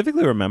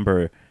specifically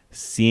remember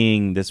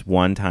seeing this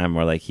one time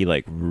where, like, he,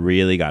 like,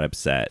 really got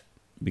upset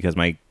because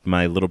my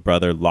little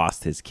brother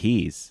lost his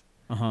keys.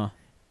 Uh-huh.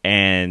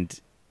 And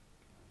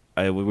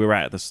we were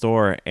at the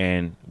store,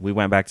 and we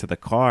went back to the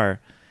car,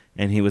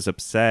 and he was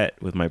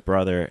upset with my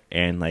brother,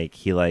 and, like,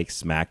 he, like,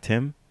 smacked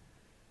him.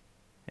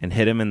 And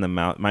hit him in the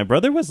mouth. My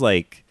brother was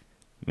like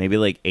maybe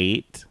like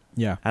 8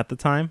 at the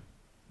time.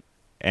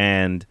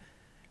 And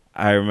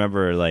I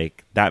remember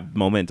like that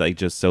moment like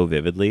just so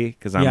vividly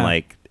because I'm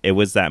like, it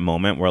was that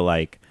moment where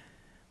like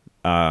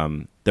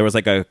there was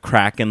like a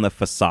crack in the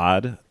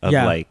facade of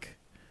like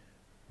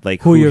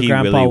who he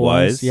really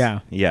was.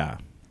 Yeah.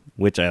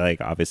 Which I like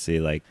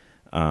obviously like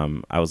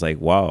I was like,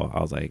 wow.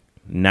 I was like,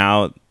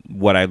 now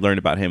what I learned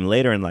about him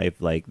later in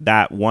life, like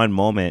that one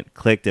moment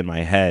clicked in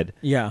my head.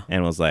 Yeah.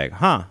 And was like,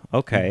 huh,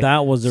 okay.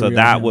 That was so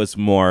that him. Was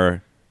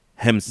more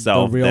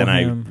himself than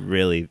I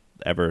really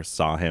ever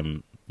saw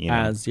him, you know.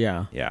 As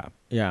Yeah.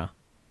 And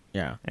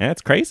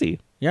it's crazy.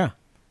 Yeah.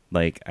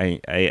 Like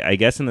I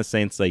guess in the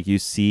sense like you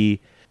see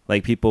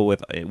like people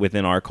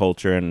within our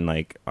culture and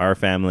like our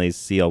families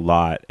see a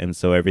lot, and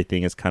so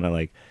everything is kind of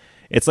like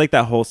it's like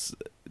that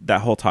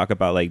whole talk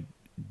about like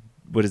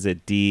what is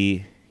it,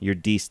 you're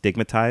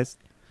destigmatized.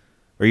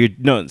 Or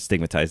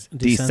stigmatized,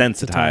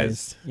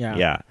 desensitized.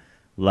 Yeah.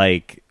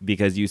 Like,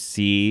 because you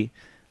see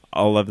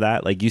all of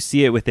that. Like, you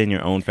see it within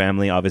your own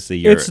family.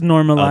 Obviously, it's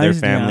normalized. Other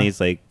families,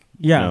 like,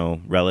 you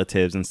know,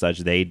 relatives and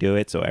such, they do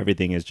it. So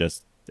everything is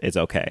just, it's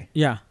okay.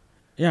 Yeah.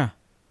 Yeah.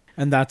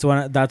 And that's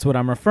what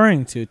I'm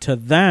referring to. To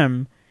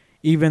them,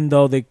 even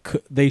though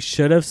they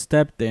should have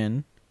stepped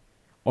in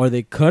or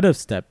they could have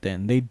stepped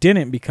in, they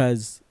didn't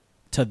because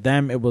to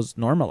them it was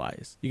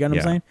normalized. You get what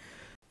I'm saying?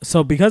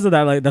 So because of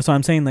that, like, that's what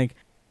I'm saying, like,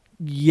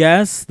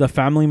 yes, the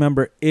family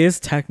member is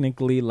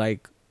technically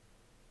like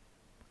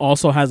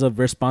also has a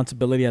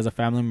responsibility as a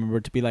family member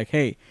to be like,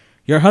 hey,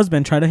 your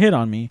husband tried to hit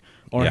on me,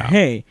 or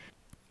hey,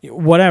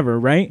 whatever,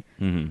 right?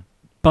 Mm-hmm.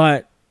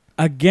 But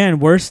again,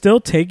 we're still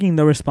taking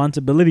the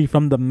responsibility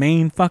from the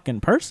main fucking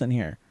person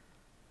here.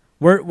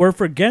 We're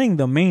forgetting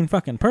the main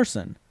fucking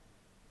person.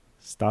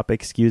 Stop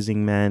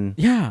excusing men.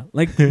 Yeah,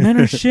 like men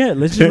are shit.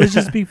 Let's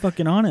just be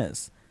fucking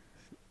honest.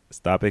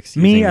 Stop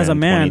excusing me as a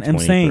man am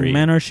saying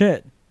men are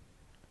shit.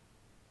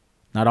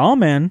 Not all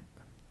men.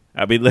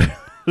 I mean,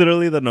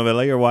 literally, the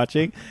novela you're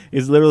watching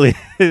is literally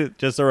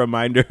just a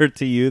reminder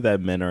to you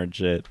that men aren't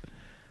shit.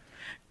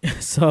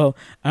 So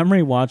I'm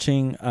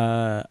rewatching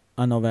a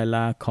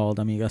novela called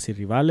Amigas y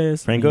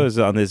Rivales. Franco is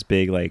on this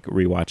big like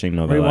rewatching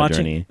novela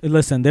journey.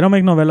 Listen, they don't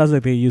make novelas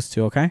like they used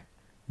to. Okay,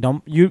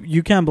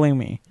 you can't blame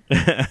me.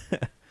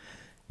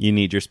 You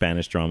need your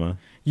Spanish drama.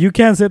 You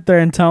can't sit there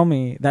and tell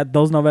me that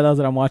those novellas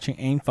that I'm watching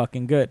ain't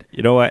fucking good.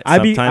 You know what?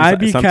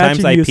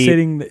 Sometimes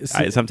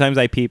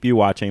I peep you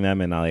watching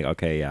them, and I'm like,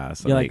 okay, yeah.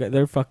 So you're like,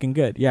 they're fucking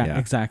good. Yeah,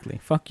 exactly.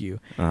 Fuck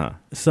you. Uh-huh.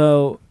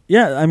 So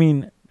yeah, I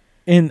mean,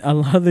 in a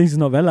lot of these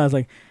novellas,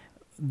 like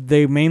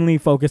they mainly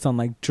focus on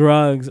like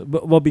drugs.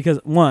 Well, because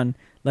one,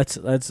 let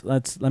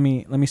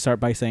me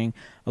start by saying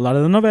a lot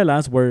of the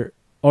novellas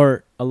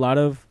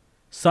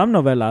some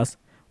novellas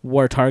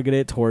were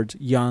targeted towards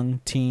young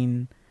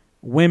teen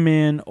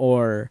women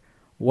or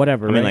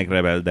whatever. I mean, right?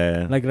 like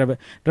Rebelde.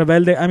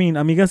 Rebelde. I mean,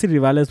 Amigas y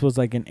Rivales was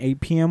like an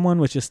 8 p.m. one,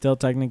 which is still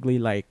technically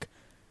like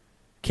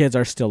kids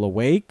are still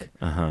awake.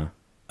 Uh-huh.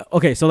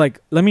 Okay, so like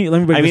let me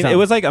break this down. It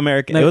was like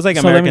American. It was like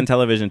American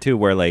television too,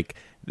 where like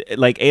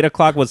 8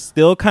 o'clock was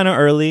still kind of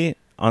early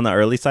on the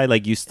early side.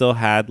 Like you still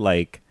had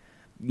like,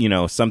 you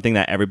know, something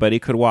that everybody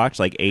could watch,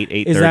 like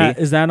 8:30.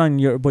 Is that on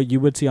your what you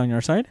would see on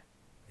your side?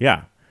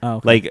 Yeah.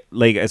 Oh, okay.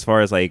 Like as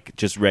far as like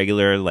just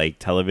regular like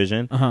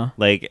television,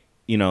 like,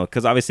 you know,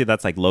 because obviously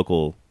that's like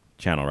local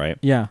channel, right?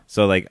 Yeah.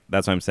 So like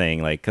that's what I'm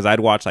saying, like because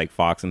I'd watch like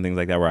Fox and things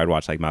like that, where I'd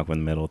watch like Malcolm in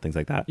the Middle, things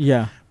like that.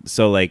 Yeah.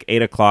 So like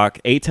 8 o'clock,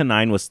 8 to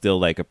 9 was still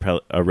like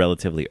a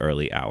relatively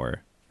early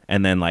hour,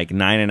 and then like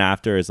 9 and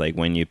after is like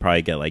when you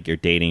probably get like your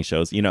dating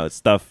shows, you know,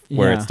 stuff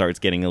where it starts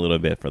getting a little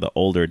bit for the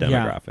older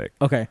demographic.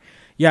 Yeah. Okay.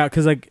 Yeah,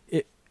 because like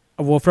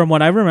from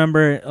what I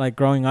remember, like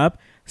growing up,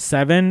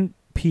 7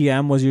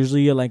 p.m. was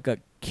usually like a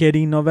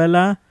kiddie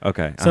novela.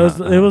 Okay. So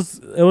it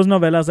was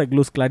novelas like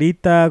Luz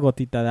Clarita,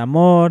 Gotita de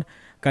Amor,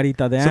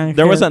 Carita de Ángel.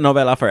 There was a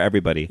novela for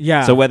everybody.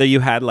 Yeah. So whether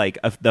you had like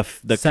the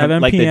 7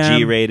 like p.m., the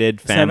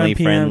G-rated, family 7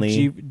 p.m.,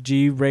 friendly,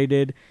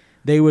 G-rated,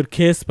 they would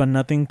kiss, but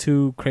nothing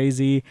too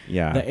crazy.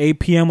 Yeah. The 8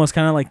 p.m. was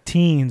kind of like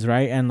teens,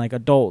 right, and like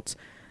adults,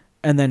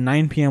 and then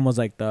 9 p.m. was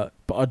like the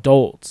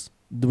adults,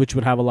 which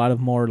would have a lot of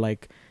more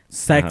like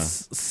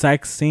sex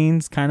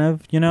scenes, kind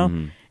of, you know.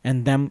 Mm-hmm.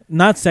 And them,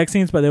 not sex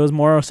scenes, but there was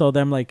more so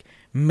them like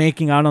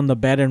making out on the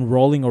bed and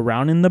rolling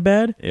around in the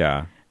bed.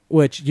 Yeah.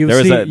 Which you've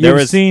seen. There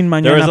was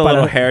a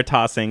little hair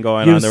tossing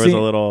going on. There was a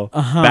little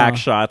back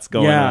shots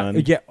going on.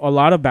 Yeah, a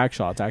lot of back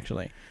shots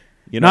actually.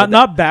 You know,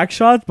 not back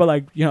shots, but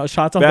like, you know,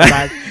 shots off the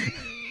back.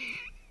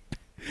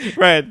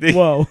 Right.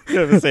 Whoa.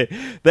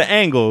 The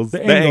angles, the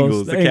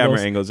camera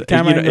angles.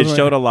 It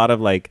showed a lot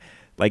of like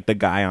the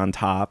guy on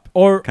top,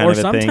 or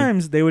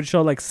sometimes they would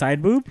show like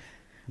side boob.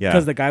 Yeah,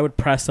 because the guy would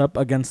press up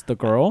against the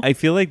girl. I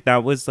feel like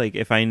that was like,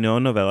 if I know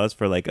novellas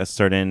for like a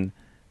certain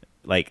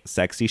like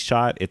sexy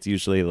shot, it's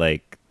usually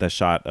like the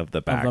shot of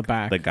the back.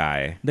 The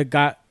guy.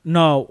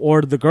 No,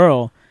 or the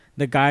girl.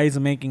 The guy's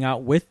making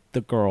out with the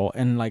girl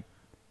and like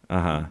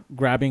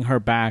grabbing her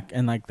back,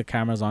 and like the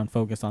camera's on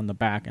focus on the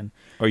back, and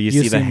or you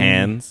see the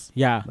hands.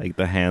 Yeah, like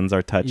the hands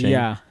are touching.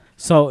 Yeah.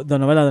 So the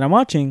novella that I'm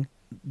watching,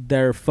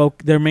 their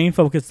main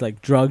focus,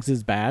 like, drugs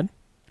is bad.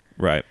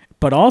 Right.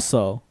 But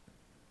also,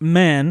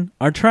 men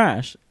are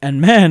trash and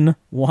men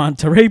want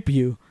to rape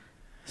you.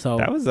 So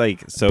that was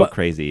like so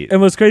crazy. It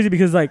was crazy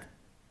because like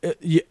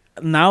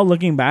now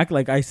looking back,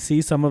 like I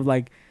see some of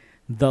like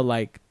the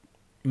like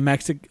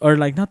Mexican, or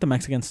like not the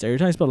Mexican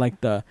stereotypes, but like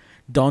the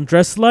don't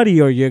dress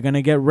slutty or you're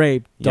gonna get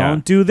raped. Yeah.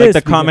 Don't do this.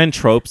 Like the common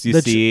tropes you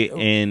see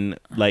in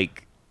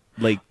like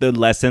the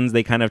lessons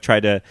they kind of try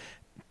to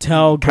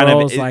tell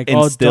girls like,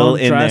 oh, don't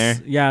dress.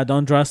 There. Yeah,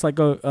 don't dress like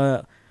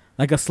a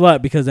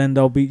slut, because then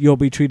you'll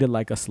be treated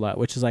like a slut,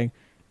 which is like,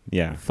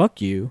 yeah,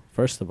 fuck you.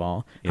 First of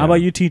all, how about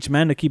you teach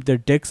men to keep their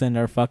dicks in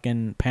their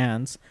fucking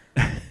pants,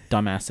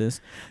 dumbasses.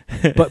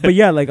 But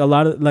yeah, like a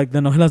lot of like the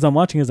novelas I'm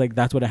watching is like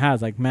that's what it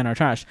has. Like men are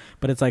trash,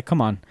 but it's like,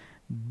 come on,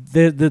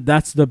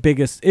 that's the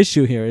biggest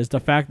issue here is the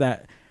fact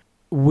that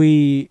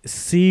we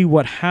see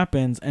what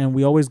happens and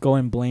we always go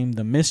and blame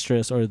the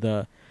mistress or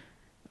the,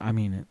 I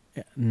mean,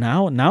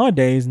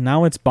 nowadays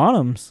it's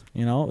bottoms,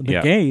 you know, the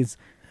gays.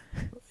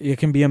 It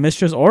can be a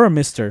mistress or a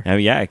mister.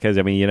 Yeah, because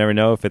I mean, you never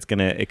know if it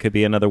could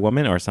be another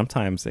woman, or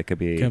sometimes it could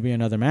be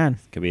another man.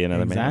 Could be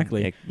another man.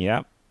 Exactly.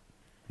 Yeah.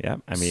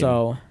 I mean,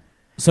 so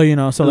you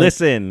know, so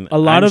listen, like, a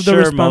lot of the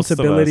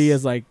responsibility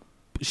is like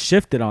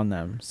shifted on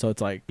them. So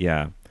it's like,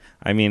 yeah,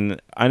 I mean,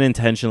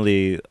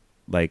 unintentionally,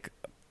 like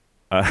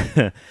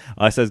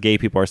us as gay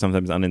people are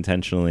sometimes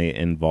unintentionally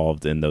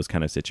involved in those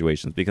kind of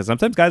situations because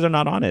sometimes guys are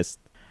not honest.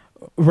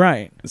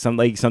 Right.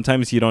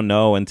 Sometimes you don't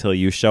know until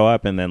you show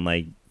up and then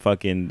like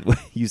fucking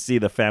you see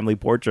the family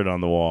portrait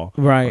on the wall,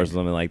 right, or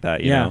something like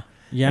that. You know?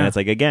 Yeah. And it's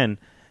like, again,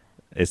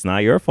 it's not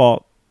your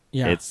fault.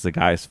 Yeah. It's the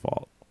guy's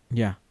fault.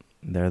 Yeah.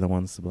 They're the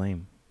ones to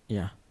blame.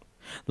 Yeah.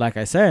 Like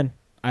I said,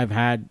 I've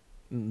had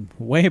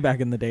way back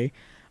in the day,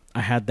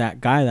 I had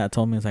that guy that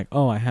told me, it's like,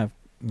 oh, I have,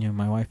 you know,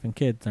 my wife and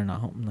kids, they're not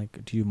home. I'm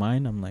like, do you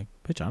mind? I'm like,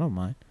 bitch, I don't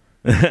mind.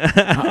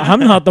 I'm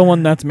not the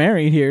one that's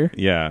married here.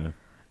 Yeah.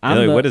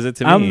 What is it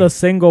to me? I'm the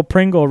single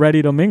Pringle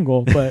ready to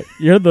mingle, but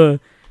you're the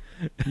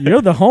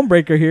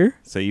homebreaker here.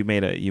 So you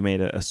made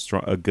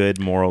a good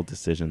moral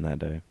decision that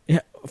day. Yeah,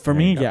 for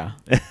me, yeah.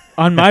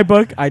 On my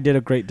book, I did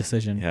a great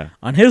decision. Yeah.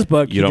 On his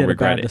book, you did a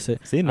bad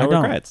decision. See, no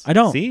regrets. I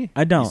don't. See,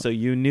 I don't. So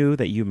you knew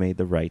that you made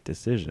the right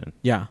decision.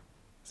 Yeah.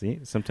 See,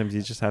 sometimes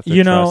you just have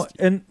to trust.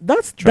 And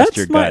Trust that's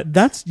your my gut.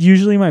 that's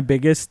usually my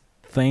biggest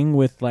thing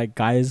with like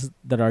guys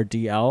that are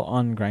DL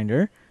on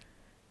Grindr.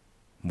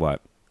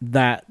 What?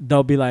 That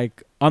they'll be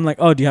like, I'm like,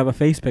 oh, do you have a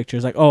face picture?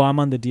 It's like, oh, I'm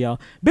on the DL.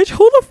 Bitch,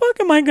 who the fuck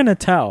am I gonna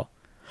tell?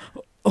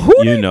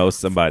 You know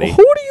somebody. Who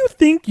do you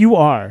think you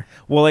are?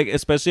 Well, like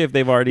especially if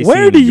they've already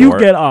Where seen do you your-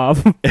 get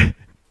off?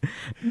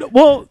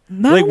 Well,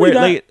 not like only where,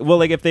 that, like well,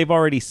 like if they've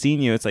already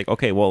seen you, it's like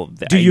okay, well,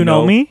 do you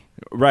know me?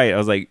 Right. I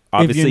was like,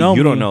 obviously know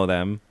you don't me- know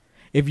them.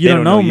 If you They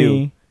don't don't know know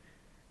me, you.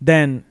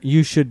 then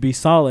you should be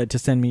solid to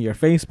send me your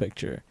face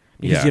picture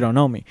because Yeah. you don't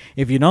know me.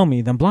 If you know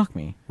me, then block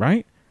me,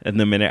 right? And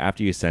the minute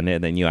after you send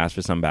it, then you ask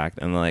for some back,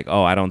 and they're like,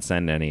 oh, I don't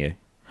send any.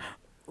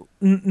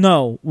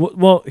 No.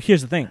 Well,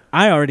 here's the thing.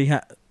 I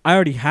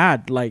already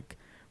had like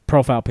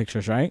profile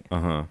pictures, right?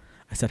 Uh-huh.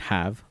 I said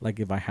have, like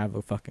if I have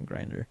a fucking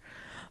Grinder.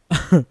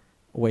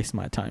 Waste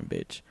my time,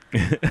 bitch.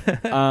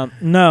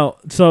 No.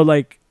 So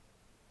like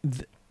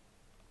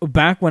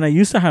back when I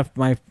used to have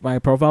my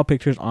profile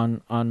pictures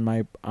on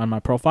my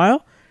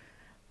profile,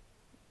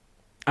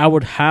 I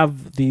would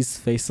have these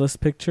faceless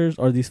pictures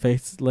or these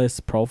faceless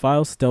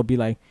profiles still be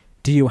like,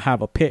 do you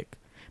have a pic?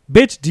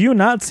 Bitch, do you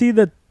not see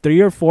the 3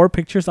 or 4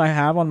 pictures I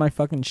have on my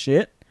fucking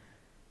shit?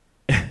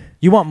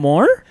 You want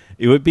more?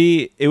 It would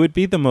be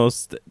the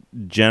most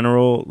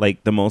general,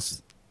 like the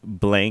most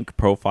blank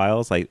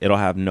profiles. Like it'll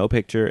have no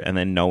picture and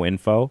then no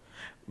info,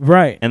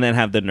 Right. and then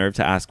have the nerve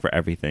to ask for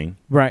everything.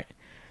 Right.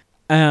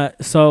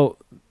 So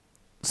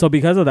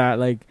because of that,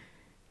 like,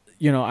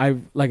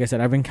 like I said,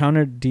 I've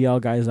encountered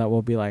DL guys that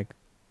will be like,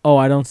 oh,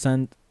 I don't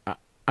send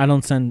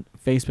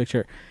face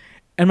picture.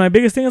 And my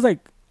biggest thing is like,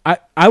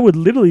 I would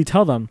literally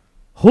tell them,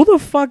 who the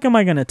fuck am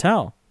I going to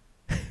tell?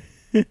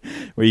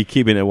 Were you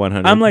keeping it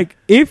 100? I'm like,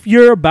 if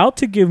you're about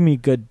to give me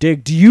good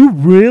dick, do you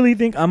really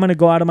think I'm going to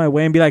go out of my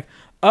way and be like,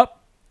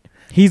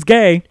 he's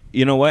gay.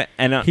 You know what?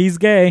 And He's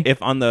gay.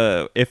 if on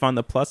the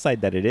plus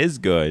side that it is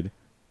good,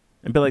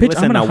 and be like, Bitch,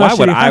 listen, I'm now gonna why hush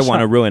would you, I hush want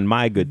to up. ruin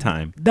my good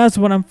time? That's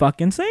what I'm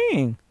fucking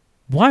saying.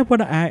 Why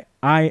would I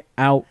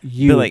out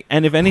you? Be like,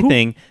 and if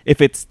anything, if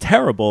it's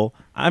terrible,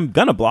 I'm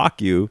gonna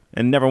block you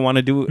and never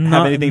want to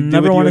have anything to do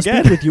never with you want to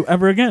again. speak with you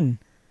ever again.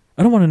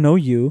 I don't want to know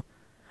you.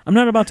 I'm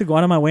not about to go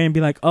out of my way and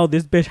be like, oh,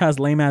 this bitch has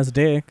lame ass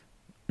dick.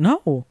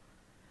 No,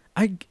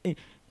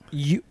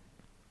 you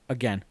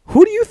again.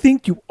 Who do you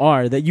think you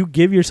are that you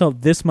give yourself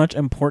this much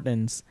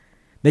importance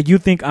that you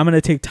think I'm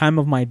gonna take time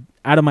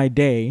out of my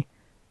day?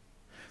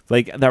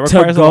 Like that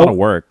requires a lot of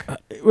work.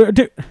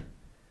 Dude,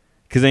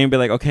 Because then you'd be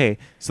like, okay,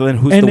 so then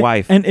who's the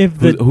wife? And if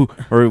who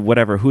or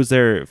whatever, who's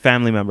their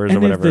family members or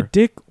and whatever? if the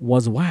dick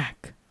was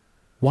whack,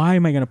 why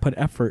am I gonna put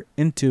effort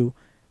into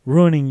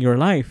ruining your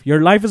life?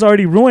 Your life is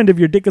already ruined if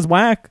your dick is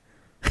whack.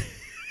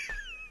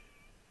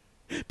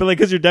 But like,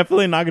 because you're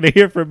definitely not gonna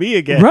hear from me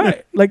again,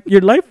 Right? Like your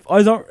life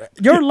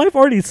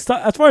already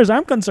sucks. As far as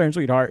I'm concerned,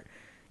 sweetheart,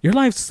 your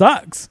life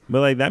sucks.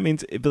 But like that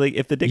means, but like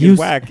if the dick You is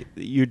whack,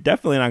 you're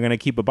definitely not gonna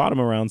keep a bottom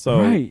around.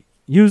 So Right?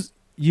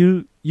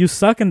 You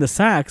suck in the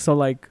sack. So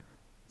like,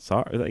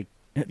 sorry, like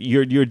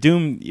you're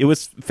doomed. It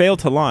was failed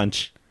to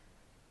launch.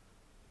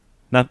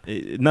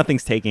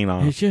 Nothing's taking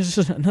off. it's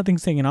just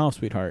nothing's taking off,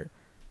 sweetheart.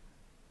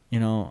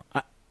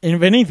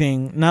 If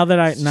anything, now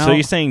So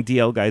you're saying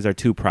DL guys are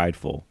too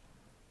prideful?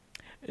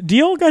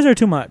 DL guys are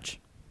too much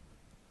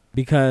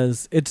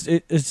because it's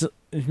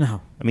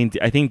no. I mean,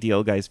 I think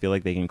DL guys feel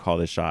like they can call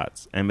the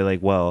shots and be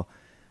like, well,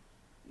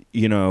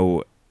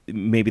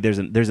 maybe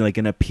there's like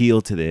an appeal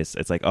to this.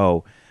 It's like,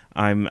 oh,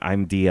 I'm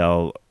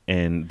DL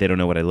and they don't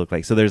know what I look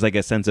like. So there's like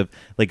a sense of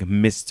like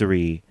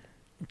mystery.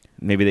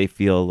 Maybe they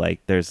feel like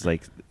there's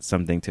like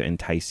something to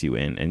entice you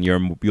in, and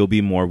you'll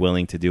be more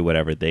willing to do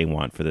whatever they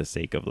want for the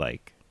sake of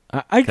like,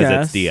 I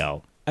guess it's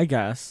DL. I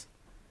guess,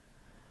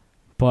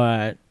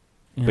 but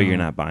You're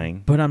not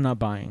buying. But I'm not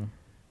buying.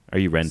 Are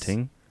you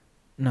renting?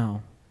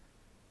 No.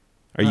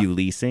 Are you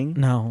leasing?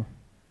 No.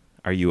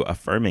 Are you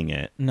affirming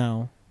it?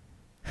 No.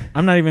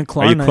 I'm not even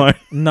Are you Klarna.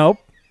 Nope.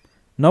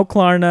 No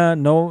Klarna.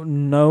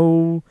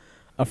 No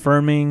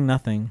affirming.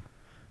 Nothing.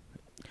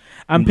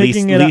 I'm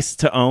picking it up. Lease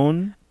to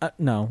own?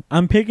 No.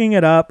 I'm picking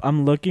it up.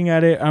 I'm looking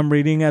at it. I'm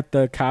reading at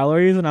the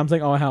calories, and I'm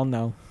like, oh hell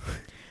no.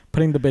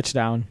 Putting the bitch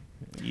down.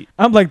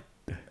 I'm like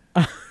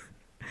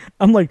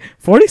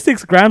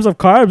 46 grams of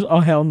carbs. Oh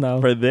hell no.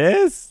 For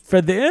this?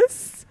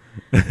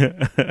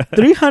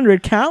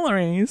 300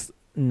 calories.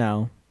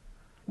 No.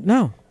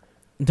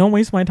 Don't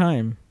waste my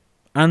time.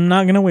 I'm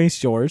not gonna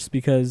waste yours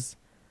because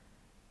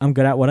I'm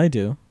good at what I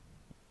do.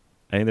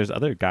 I mean, there's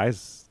other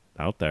guys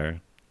out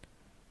there.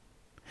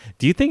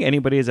 Do you think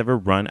anybody has ever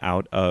run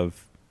out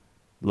of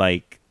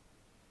like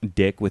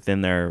dick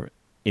within their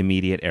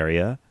immediate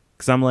area?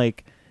 Because I'm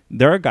like,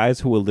 there are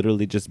guys who will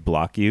literally just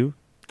block you,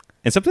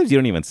 and sometimes you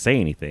don't even say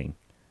anything.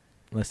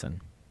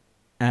 Listen,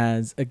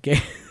 as a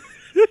gay,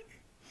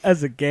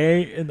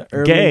 in the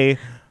early Gay,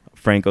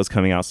 Franco's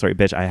coming out story,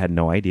 bitch. I had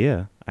no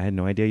idea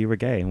you were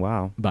gay.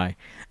 Wow. Bye.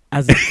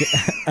 As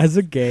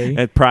a gay,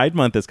 And Pride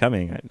Month is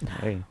coming.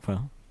 Hey,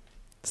 well,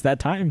 it's that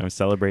time. I'm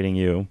celebrating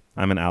you.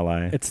 I'm an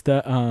ally. It's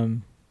the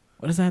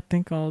what is that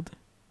thing called?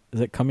 Is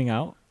it coming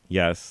out?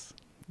 Yes.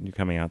 Your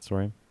coming out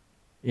story?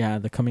 Yeah,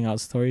 the coming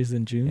out story is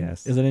in June.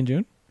 Yes. Is it in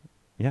June?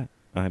 Yeah.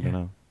 I don't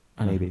know.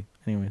 Maybe.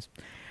 Anyways.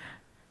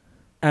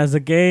 As a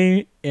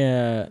gay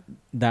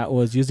that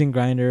was using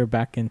Grindr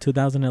back in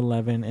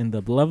 2011 in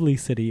the lovely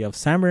city of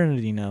San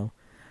Bernardino,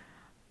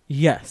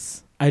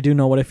 yes, I do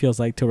know what it feels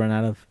like to run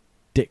out of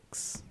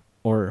dicks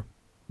or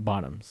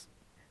bottoms.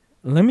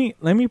 Let me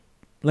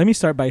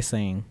start by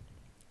saying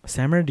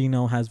San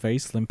Bernardino has very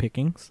slim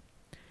pickings.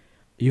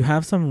 You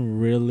have some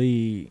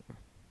really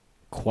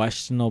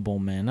questionable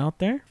men out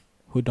there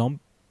who don't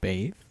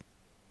bathe.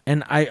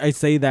 And I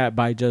say that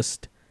by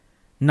just,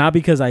 not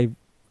because I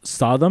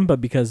saw them,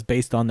 but because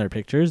based on their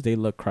pictures, they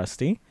look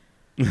crusty.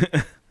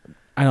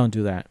 I don't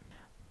do that.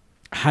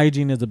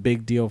 Hygiene is a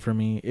big deal for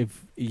me.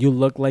 If you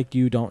look like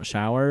you don't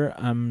shower,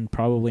 I'm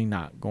probably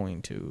not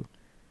going to.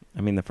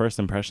 I mean, the first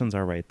impressions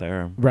are right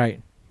there.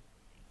 Right.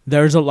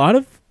 There's a lot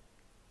of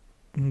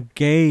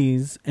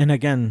gays, and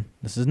again,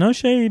 this is no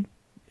shade.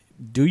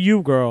 Do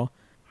you, girl?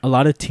 A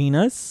lot of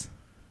Tinas.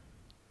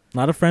 A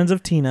lot of friends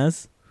of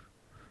Tinas.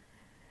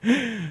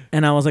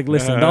 And I was like,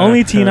 listen, the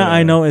only Tina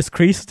I know is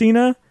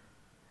Christina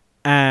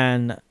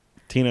and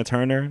Tina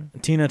Turner,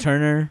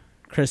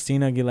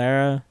 Christina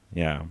Aguilera.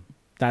 Yeah.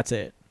 That's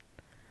it.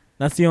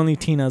 That's the only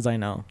Tinas I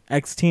know.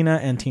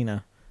 Ex-Tina and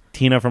Tina.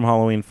 Tina from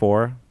Halloween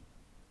 4.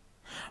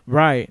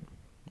 Right.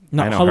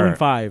 No, Halloween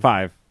 5.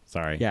 5.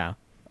 Sorry. Yeah.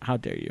 How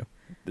dare you?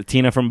 The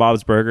Tina from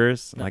Bob's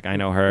Burgers. Like, I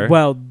know her.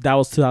 Well, that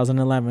was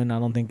 2011. I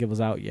don't think it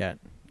was out yet.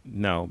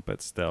 No,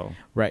 but still.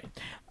 Right.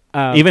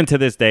 Even to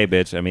this day,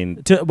 bitch. I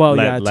mean,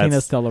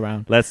 Tina's still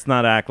around. Let's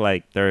not act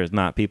like there's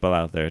not people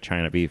out there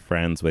trying to be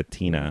friends with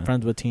Tina.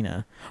 Friends with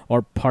Tina.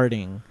 Or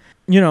parting.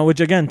 You know, which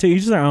again, to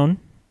each their own.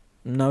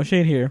 No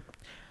shade here.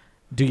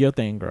 Do your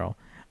thing, girl.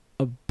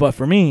 But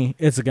for me,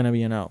 it's going to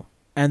be a no.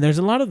 And there's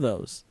a lot of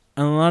those.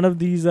 And a lot of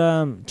these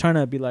trying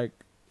to be like,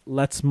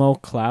 let's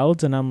smoke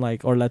clouds. And I'm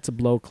like, or let's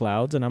blow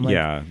clouds. And I'm like,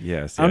 yeah,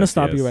 yes. I'm going to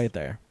stop you right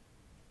there.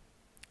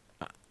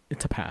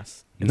 It's a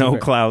pass. No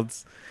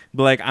clouds.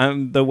 But like,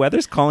 the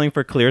weather's calling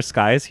for clear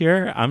skies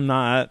here. I'm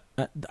not.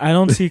 I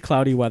don't see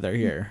cloudy weather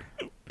here.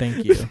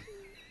 Thank you.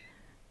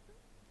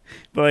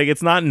 But like,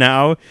 it's not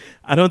now.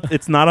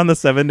 It's not on the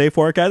 7-day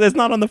forecast. It's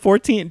not on the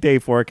 14-day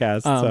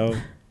forecast. So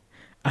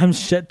I'm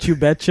shit you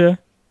betcha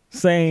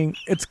saying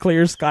it's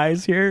clear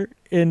skies here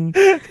in.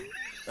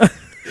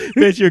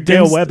 Bitch, you're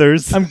Gail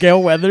Weathers. I'm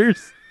Gail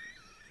Weathers.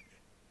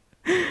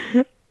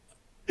 I'm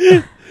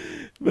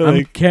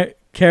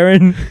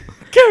Karen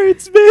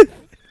Smith.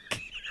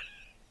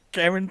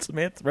 Karen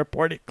Smith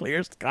reported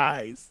clear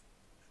skies.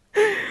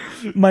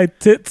 My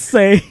tits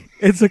say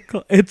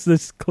it's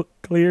this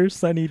clear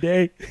sunny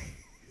day.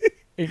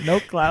 Ain't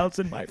no clouds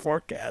in my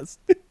forecast.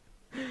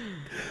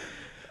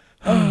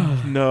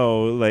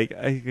 No, like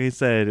I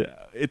said,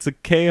 it's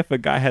okay if a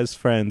guy has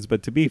friends,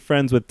 but to be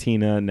friends with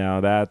Tina now,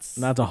 that's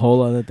a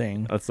whole other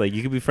thing. That's like,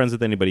 you can be friends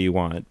with anybody you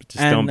want, but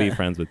just don't be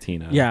friends with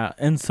Tina. Yeah,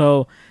 and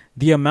so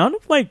the amount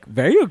of like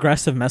very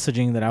aggressive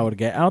messaging that I would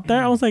get out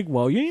there, I was like,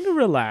 well, you need to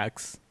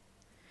relax.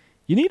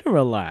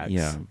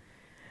 Yeah.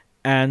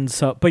 And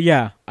so, but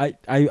yeah,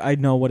 I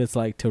know what it's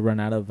like to run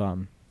out of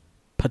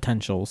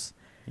potentials.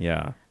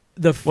 Yeah.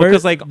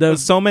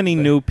 Because so many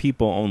new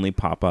people only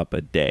pop up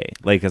a day.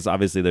 Like, because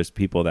obviously there's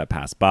people that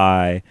pass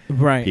by,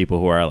 right? People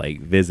who are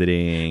like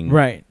visiting,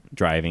 right?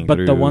 Driving, but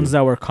through. The ones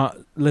that were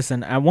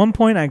listen. At one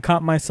point, I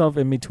caught myself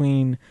in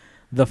between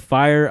the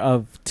fire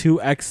of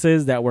two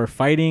exes that were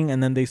fighting,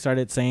 and then they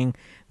started saying,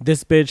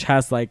 "This bitch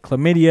has like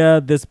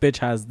chlamydia. This bitch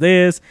has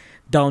this.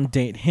 Don't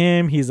date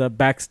him. He's a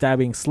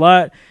backstabbing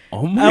slut."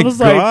 Oh my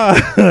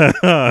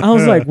God! I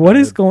was like, "What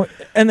is going?"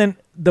 And then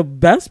the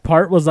best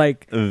part was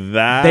like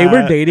that they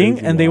were dating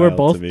and they were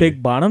both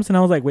big bottoms, and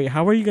I was like, "Wait,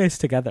 how are you guys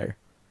together?"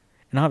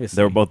 And obviously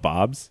they were both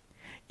bobs.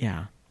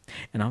 Yeah,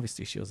 and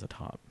obviously she was a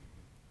top.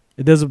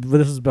 This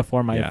is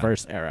before my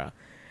verse era.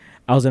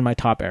 I was in my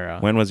top era.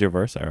 When was your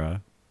verse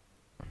era?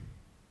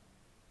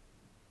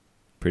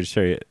 Pretty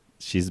sure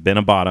she's been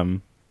a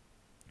bottom.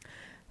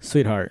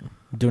 Sweetheart,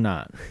 do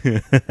not. Do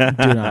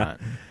not.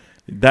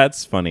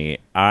 That's funny.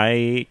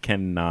 I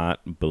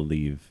cannot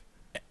believe.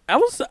 I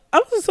was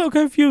so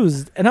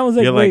confused, and I was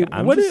like, You're "Wait, like,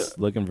 I'm just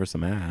looking for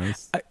some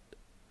ass."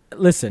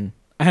 Listen,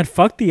 I had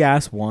fucked the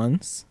ass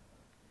once.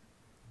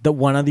 The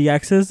one of the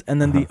exes,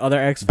 and then the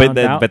other ex found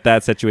out. But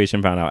that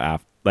situation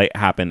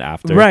happened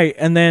after, right?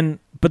 And then,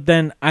 but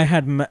then I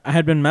had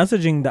been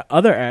messaging the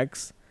other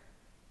ex,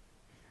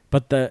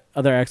 but the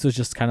other ex was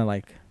just kind of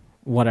like,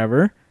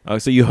 whatever. Oh,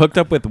 so you hooked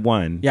up with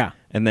one, yeah,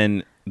 and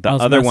then the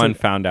other one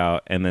found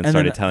out, and then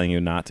started telling you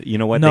not to. You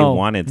know what? They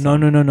wanted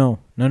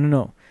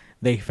No.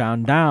 They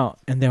found out,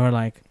 and they were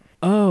like,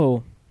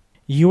 "Oh,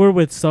 you were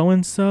with so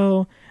and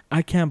so.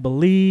 I can't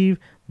believe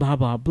blah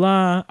blah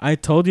blah. I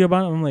told you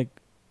about it." I'm like,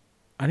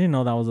 I didn't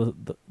know that was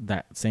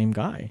that same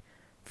guy.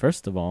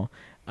 First of all,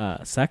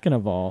 second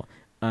of all,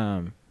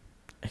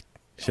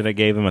 should have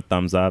gave him a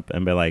thumbs up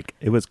and be like,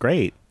 "It was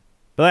great."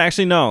 But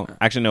actually, no,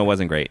 it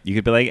wasn't great. You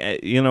could be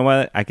like, "You know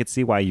what? I could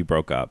see why you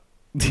broke up."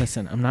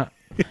 Listen, I'm not.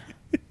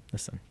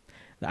 Listen,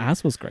 The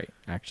ass was great,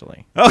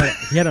 actually. Oh.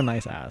 He had a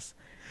nice ass.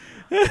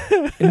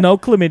 No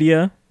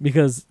chlamydia,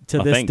 because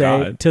to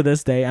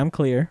this day, I'm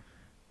clear.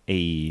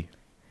 A.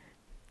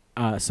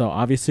 So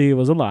obviously it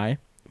was a lie.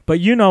 But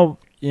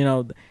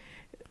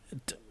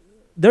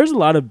there's a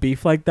lot of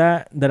beef like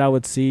that I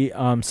would see.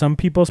 Some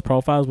people's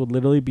profiles would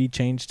literally be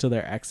changed to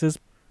their ex's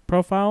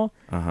profile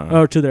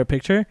or to their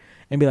picture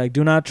and be like,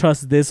 do not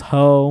trust this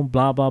hoe,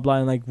 blah, blah, blah.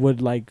 And like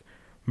would like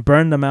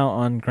burn them out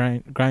on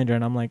Grindr.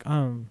 And I'm like,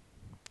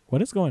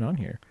 what is going on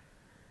here?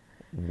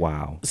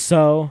 Wow.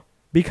 So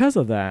because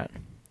of that,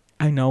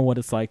 I know what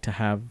it's like to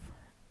have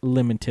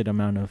limited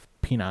amount of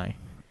peni.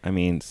 I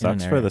mean,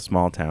 sucks for the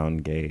small town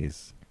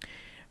gays.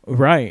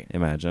 Right.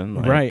 Imagine.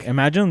 Right.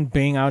 Imagine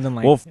being out in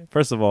like... Well,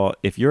 first of all,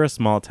 if you're a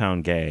small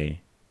town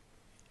gay,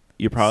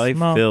 you're probably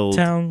filled...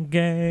 Small town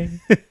gay.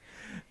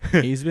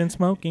 He's been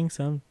smoking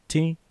some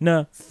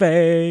Tina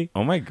Fey.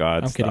 Oh my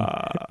God,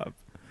 stop.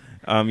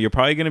 You're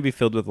probably going to be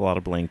filled with a lot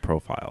of blank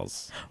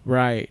profiles.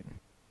 Right.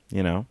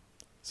 You know?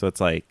 So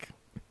it's like...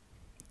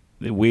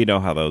 We know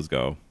how those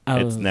go.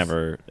 It's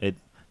never...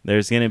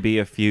 There's going to be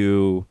a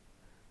few...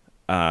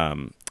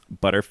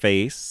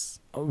 butterface.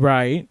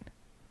 Right.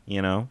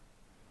 You know?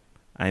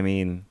 I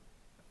mean,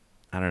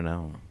 I don't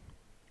know.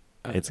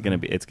 It's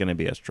gonna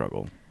be a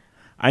struggle.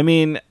 I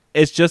mean,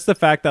 it's just the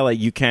fact that like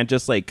you can't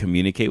just like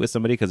communicate with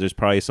somebody because there's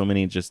probably so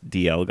many just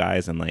DL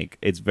guys, and like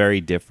it's very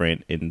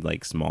different in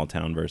like small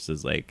town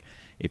versus like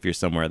if you're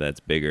somewhere that's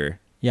bigger.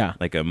 Yeah.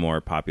 Like a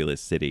more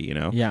populous city, you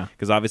know? Yeah.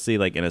 Because obviously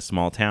like in a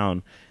small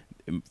town,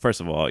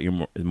 first of all,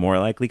 you're more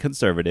likely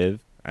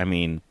conservative. I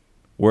mean,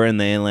 we're in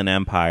the Inland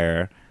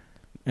Empire.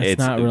 It's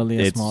not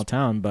really a small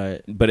town,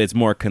 but it's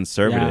more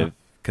conservative. Yeah.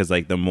 Because,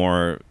 like,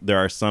 there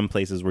are some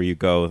places where you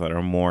go that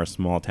are more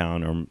small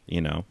town or,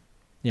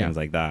 things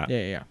like that.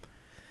 Yeah.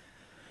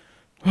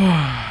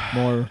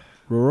 More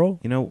rural?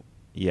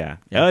 Yeah.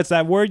 Oh, it's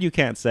that word you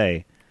can't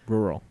say.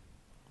 Rural.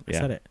 I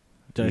said it.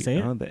 Did I say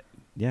it?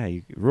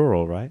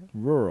 Rural, right?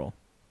 Rural.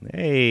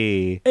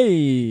 Hey.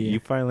 You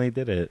finally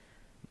did it.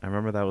 I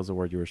remember that was a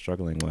word you were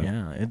struggling with.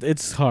 Yeah,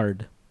 it's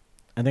hard.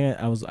 I think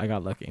I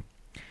got lucky.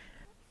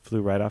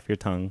 Flew right off your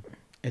tongue.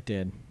 It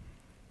did.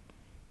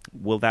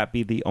 Will that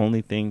be the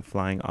only thing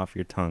flying off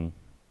your tongue?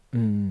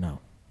 No.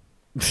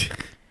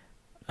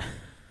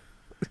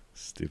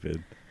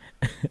 Stupid.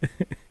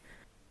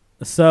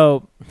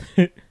 So,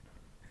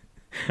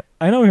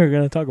 I know we were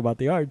going to talk about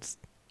the arts.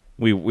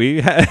 We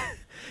had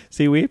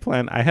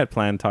I had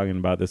planned talking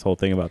about this whole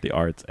thing about the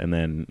arts, and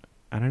then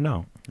I don't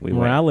know.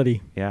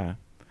 Morality. Yeah.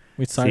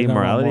 See,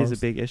 morality is a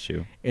big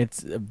issue. It's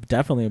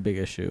definitely a big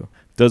issue.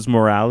 Does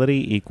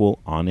morality equal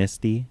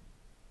honesty?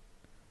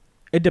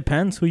 It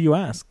depends who you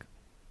ask.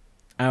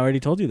 I already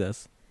told you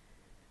this.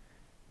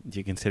 Do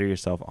you consider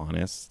yourself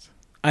honest?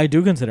 I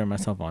do consider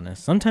myself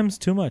honest. Sometimes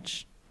too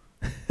much.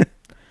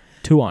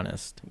 Too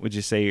honest. Would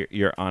you say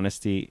your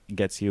honesty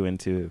gets you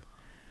into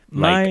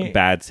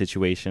bad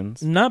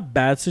situations? Not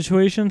bad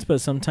situations,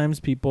 but sometimes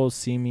people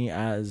see me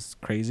as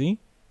crazy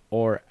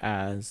or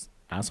as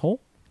asshole.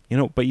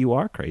 But you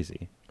are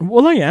crazy.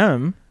 Well, I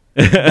am.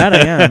 That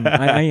I am.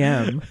 I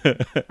am.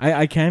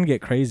 I can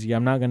get crazy.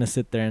 I'm not going to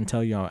sit there and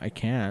tell you I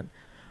can't.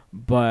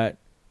 But,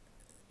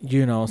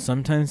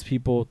 sometimes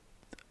people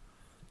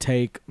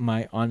take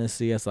my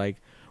honesty as like,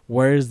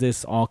 where is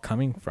this all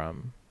coming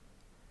from?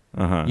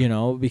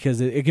 Because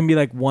it can be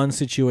like one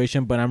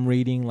situation, but I'm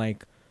reading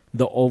like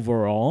the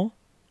overall.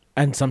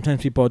 And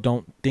sometimes people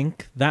don't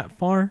think that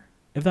far,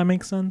 if that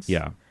makes sense.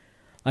 Yeah.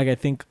 Like I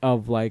think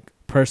of like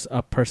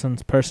a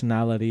person's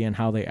personality and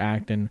how they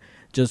act and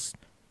just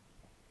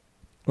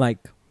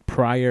like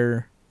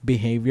prior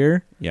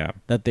behavior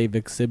that they've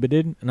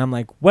exhibited. And I'm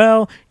like,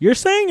 well, you're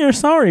saying you're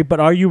sorry, but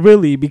are you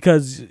really?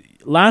 Because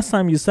last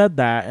time you said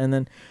that, and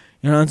then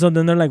and so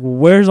then they're like,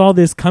 where's all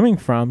this coming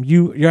from?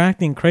 You're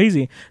acting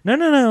crazy.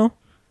 No.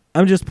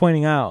 I'm just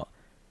pointing out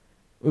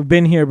we've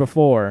been here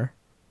before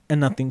and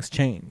nothing's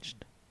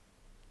changed.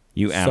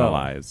 You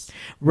analyze.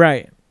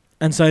 Right.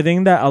 And so I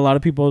think that a lot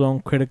of people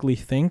don't critically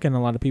think and a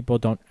lot of people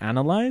don't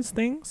analyze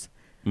things.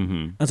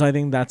 Mm-hmm. And so I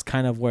think that's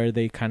kind of where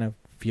they kind of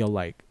feel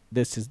like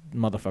this is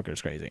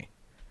motherfucker's crazy.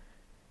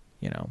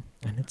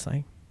 And it's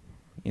like...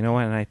 You know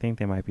what? And I think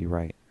they might be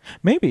right.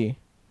 Maybe.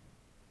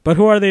 But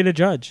who are they to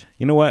judge?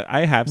 You know what?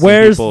 I have some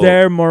Where's people...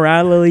 their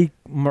morality...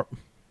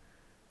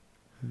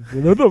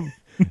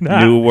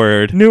 New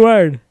word. New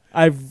word.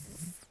 I've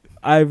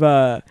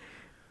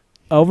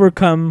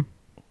overcome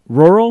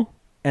rural,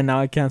 and now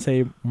I can't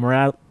say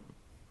morality.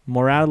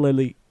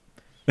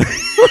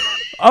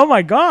 Oh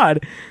my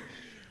God.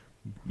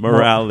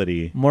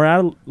 Morality.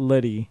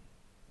 Morality.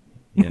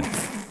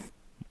 Yeah.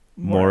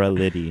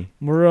 Morality.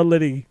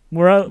 Morality.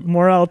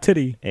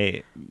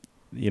 Hey,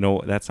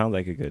 that sounds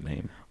like a good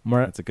name.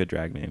 That's a good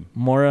drag name.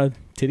 Mora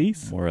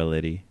titties?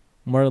 Morality.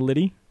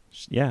 Morality?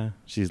 Yeah,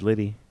 she's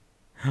litty.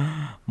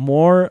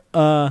 More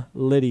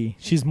Liddy.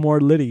 She's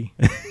more Liddy.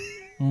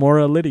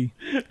 Mora Liddy.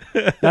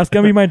 That's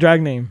gonna be my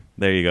drag name.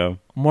 There you go.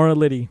 Mora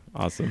Liddy.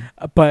 Awesome.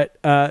 But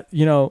what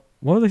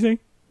was I saying?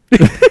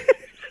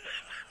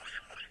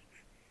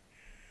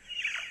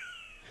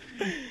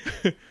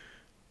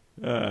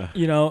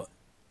 You know,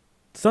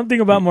 something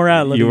about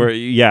morality.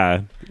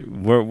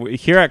 We're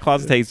here at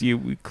Closet Takes.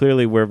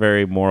 We're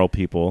very moral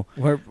people.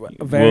 We're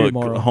very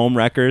moral. Home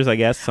wreckers, I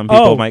guess some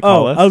people might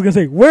call us. I was gonna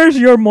say, where's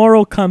your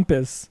moral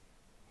compass?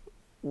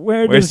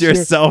 Where's your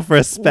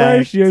self-respect?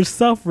 Where's your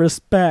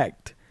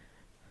self-respect?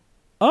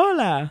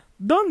 Hola,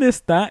 ¿dónde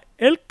está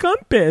el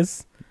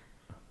compass?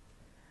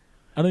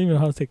 I don't even know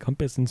how to say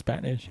compass in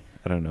Spanish.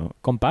 I don't know.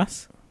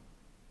 Compás?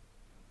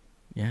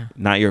 Yeah.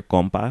 Not your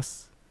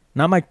compas?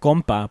 Not my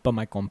compa, but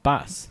my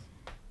compás.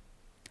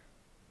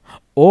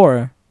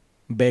 Or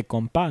ve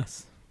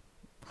compás.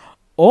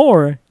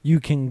 Or you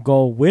can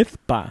go with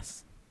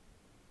paz.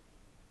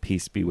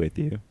 Peace be with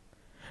you.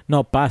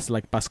 No, paz,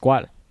 like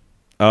Pascual.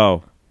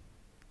 Oh.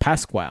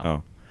 Pascual.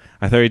 Oh.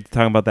 I thought you were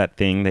talking about that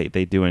thing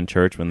they do in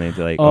church when they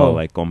do like,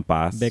 like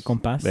compás. Ve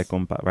compás. Ve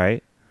compás,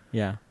 right?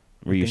 Yeah.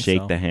 Where you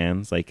shake the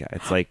hands. Like,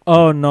 it's like...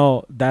 Oh,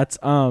 no. That's,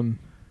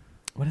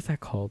 what is that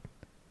called?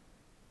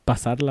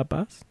 Pasar la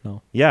paz?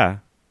 No. Yeah.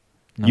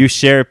 No. You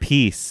share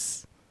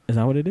peace. Is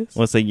that what it is?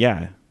 Well, it's like,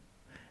 yeah.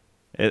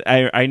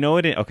 I know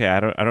it in... Okay,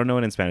 I don't know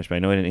it in Spanish, but I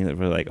know it in English.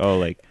 We're like,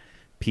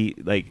 peace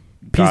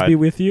God, be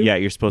with you? Yeah,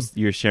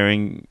 you're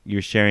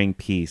sharing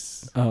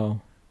peace. Oh.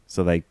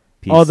 So, like,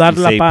 peace. Oh, dar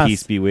la paz.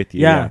 Peace be with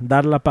you. Yeah,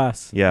 dar la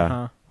paz. Yeah.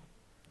 Uh-huh.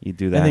 You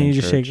do that and then you in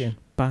just church. shake it.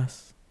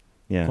 Paz.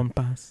 Yeah. Con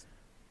paz.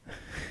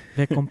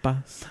 Ve con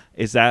paz.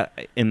 Is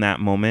that in that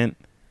moment?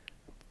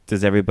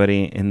 Does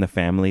everybody in the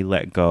family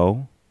let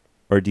go,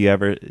 or did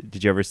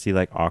you ever see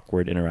like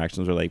awkward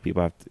interactions where like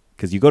people have to,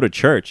 because you go to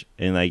church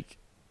and like,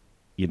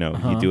 you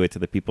do it to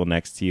the people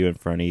next to you, in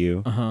front of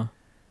you.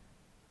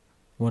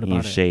 What about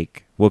you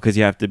shake? Well, because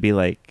you have to be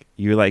like,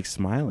 you're like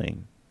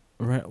smiling.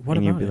 Right. What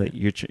and about you'd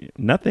be it? like,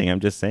 nothing. I'm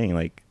just saying,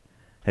 like,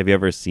 have you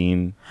ever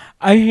seen?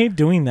 I hate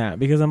doing that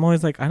because I'm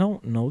always like, I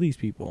don't know these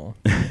people.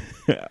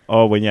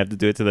 Oh, when you have to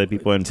do it to the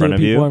people in front of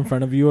you? To the people in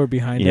front of you or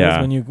behind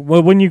us. When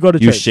you go to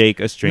church. You shake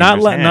a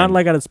stranger's hand. Not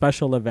like at a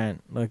special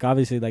event. Like,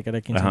 obviously, like at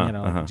a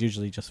quinceañera, it's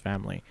usually just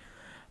family.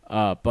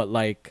 But,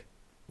 like,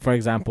 for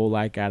example,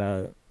 like at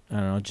a, I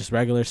don't know, just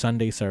regular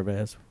Sunday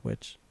service,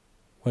 which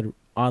would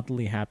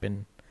oddly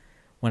happen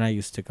when I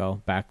used to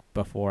go back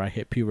before I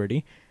hit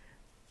puberty.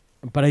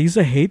 But I used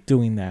to hate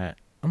doing that.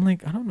 I'm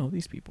like, I don't know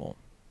these people.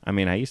 I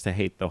mean, I used to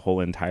hate the whole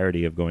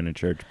entirety of going to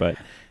church, but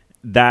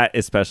that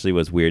especially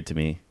was weird to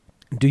me.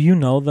 Do you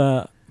know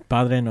the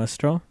Padre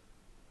Nuestro?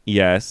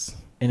 Yes.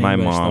 In my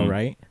English, mom, though,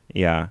 right?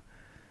 Yeah.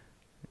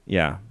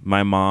 Yeah.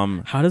 My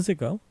mom. How does it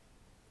go?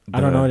 I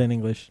don't know it in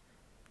English.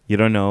 You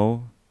don't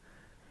know?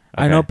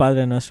 Okay. I know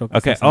Padre Nuestro.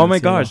 Okay. Oh my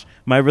gosh.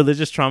 My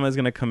religious trauma is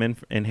going to come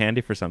in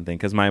handy for something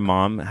because my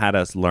mom had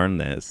us learn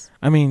this.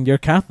 I mean, you're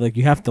Catholic.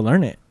 You have to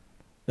learn it.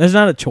 There's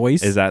not a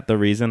choice. Is that the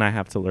reason I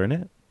have to learn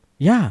it?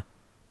 Yeah.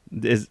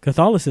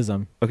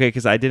 Catholicism. Okay,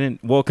 because I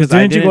didn't... Well, because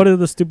didn't you go to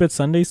the stupid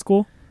Sunday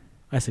school?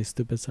 I say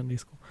stupid Sunday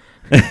school.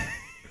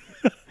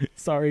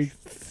 Sorry.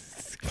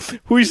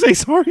 Who you say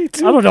sorry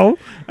to? I don't know.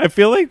 I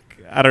feel like...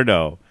 I don't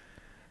know.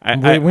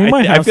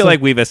 I feel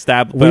like we have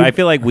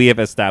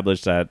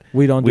established that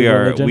we don't do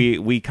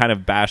religion. We kind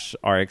of bash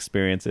our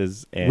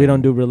experiences. And we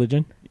don't do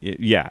religion?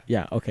 Yeah.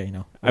 Yeah, okay,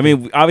 no. Okay. I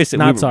mean, obviously...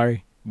 Not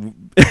sorry.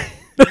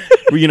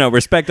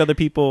 Respect other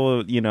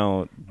people,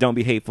 don't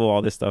be hateful,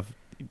 all this stuff,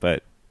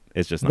 but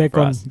it's just not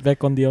for us. Ve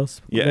con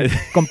Dios. Yeah.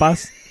 Con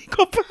paz.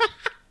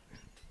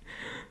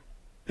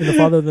 In the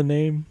Father, the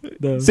name.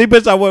 See,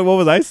 bitch, what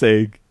was I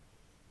saying?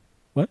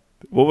 What?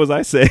 What was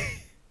I saying?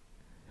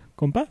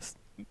 Con paz.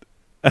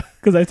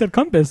 Because I said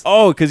compass.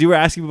 Oh, because you were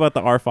asking about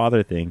the Our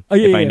Father thing. Oh,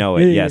 yeah, if yeah, I know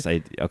yeah, it. yeah,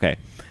 Yes, okay.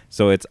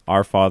 So it's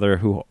Our Father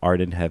who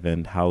art in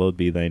heaven, hallowed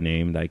be thy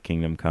name, thy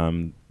kingdom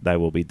come, thy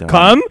will be done.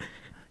 Come?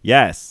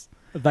 Yes.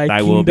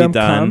 Thy will be done.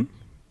 Come?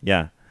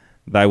 Yeah.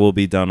 Thy will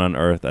be done on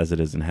earth as it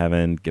is in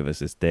heaven. Give us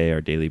this day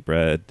our daily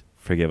bread.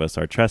 Forgive us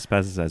our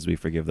trespasses as we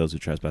forgive those who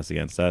trespass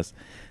against us.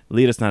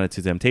 Lead us not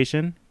into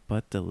temptation,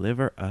 but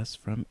deliver us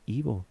from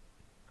evil.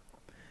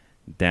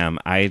 Damn,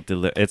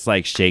 it's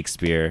like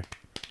Shakespeare.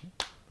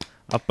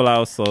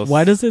 Aplausos.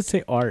 Why does it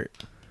say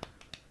art?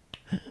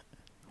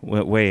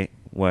 Wait,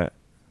 what?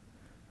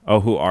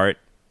 Oh, who art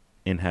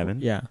in heaven?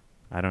 Yeah.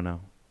 I don't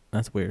know.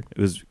 That's weird. It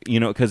was,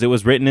 because it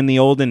was written in the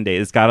olden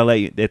days.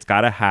 It's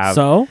gotta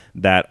have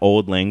that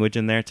old language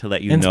in there to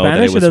let you know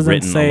Spanish, that it was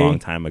written a long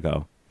time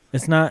ago.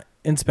 It's not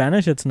in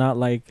Spanish. It's not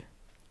like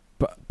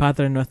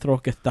Padre nuestro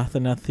que estás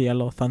en el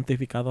cielo,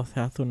 santificado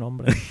sea tu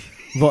nombre.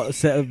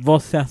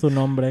 Vos sea tu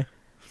nombre.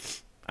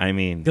 I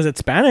mean, because it's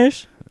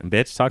Spanish.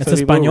 Bitch, talk to the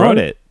people who wrote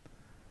it.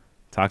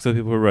 Talk to the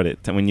people who wrote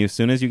it. As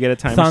soon as you get a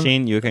time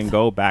machine, you can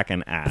go back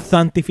and ask.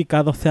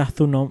 Santificado sea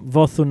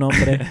vos su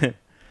nombre.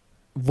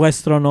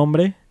 Vuestro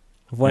nombre.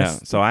 Yeah,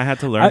 so I had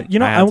to learn. I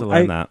had to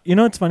learn that.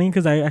 It's funny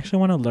because I actually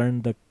want to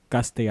learn the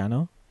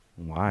Castellano.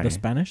 Why? The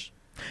Spanish,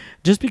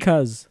 just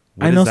because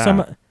what I know that?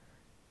 some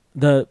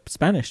the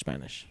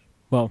Spanish.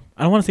 Well,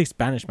 I don't want to say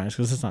Spanish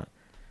because it's not.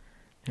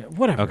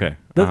 Whatever. Okay.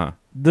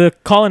 The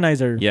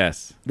colonizer.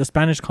 Yes. The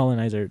Spanish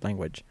colonizer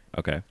language.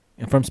 Okay.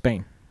 And from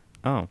Spain.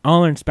 Oh.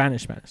 I'll learn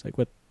Spanish. Like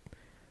what?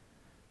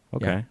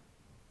 Okay.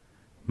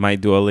 My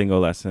Duolingo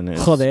lesson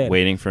is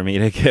waiting for me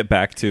to get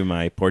back to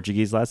my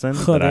Portuguese lesson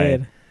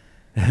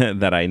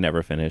that I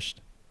never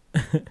finished.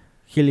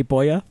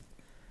 Gilipollas.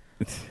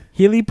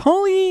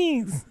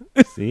 Gilipollas.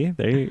 See,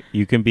 there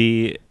you can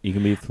be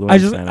fluent.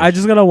 I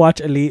just gotta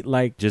watch Elite,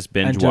 like just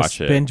binge watch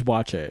it. Binge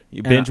watch it.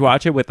 You binge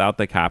watch it without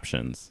the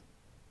captions.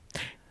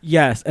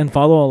 Yes, and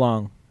follow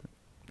along.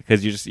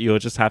 Because you'll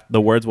just have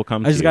the words will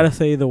come. I just gotta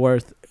say the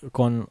words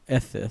con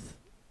eses.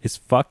 Is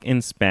fuck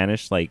in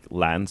Spanish like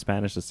Latin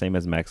Spanish the same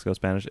as Mexico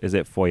Spanish? Is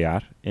it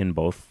follar in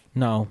both?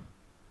 No.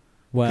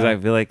 Well, because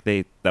I feel like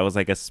that was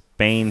like a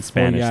Spain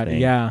Spanish follar,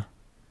 thing. Yeah.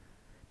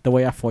 The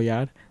way I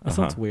follar. That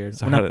sounds weird.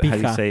 So how do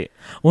you say it?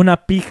 Una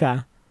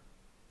pija.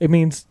 It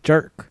means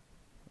jerk.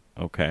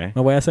 Okay.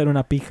 Me voy a hacer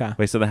una pija.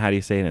 Wait, so then how do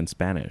you say it in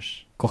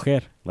Spanish?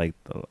 Coger. Like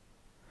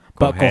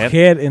but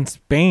coger in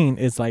Spain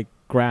is like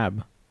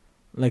grab.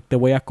 Like te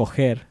voy a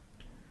coger.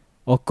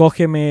 O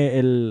cógeme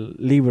el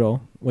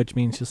libro, which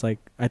means just like,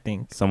 I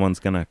think. Someone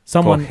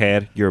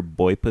coger your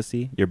boy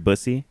pussy, your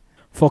bussy.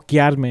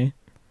 Foquearme.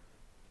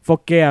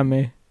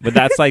 Foqueame. But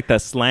that's like the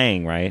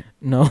slang, right?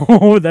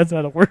 No, that's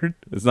not a word.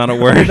 It's not a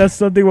word. That's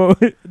something.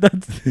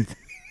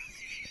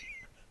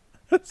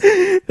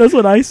 That's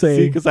what I say.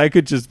 See, because I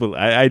could just,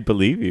 I'd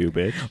believe you,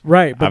 bitch.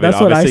 Right, but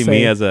that's what I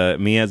say.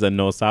 Me as a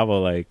no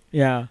sabo, like,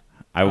 yeah,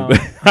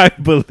 I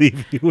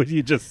believe you what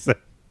you just said.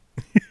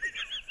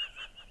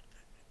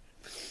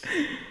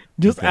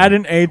 Just add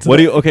an A to what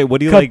do you like? What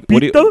do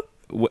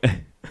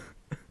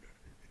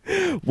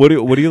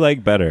you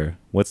like better?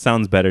 What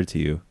sounds better to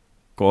you?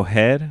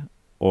 Coger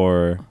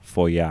or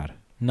follar?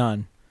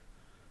 None.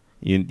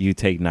 You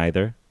take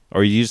neither,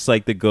 or you just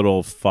like the good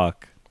old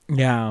fuck?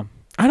 Yeah,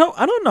 I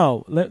don't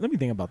know. Let me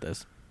think about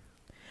this,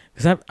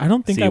 because I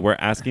don't think. See, we're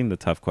asking the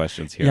tough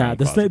questions here. Yeah,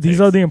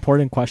 these are the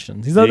important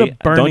questions. These are the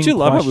burning. Don't you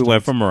love questions. how we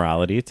went from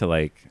morality to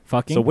like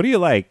fucking? So what do you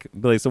like?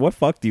 Like, so what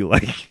fuck do you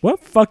like? What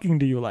fucking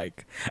do you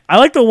like? I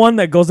like the one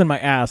that goes in my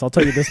ass. I'll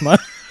tell you this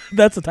much.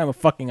 That's the type of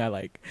fucking I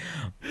like.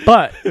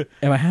 But if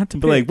I had to,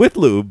 be like with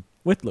lube,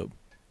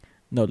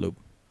 no lube,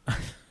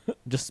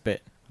 just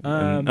spit.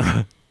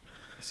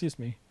 Excuse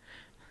me.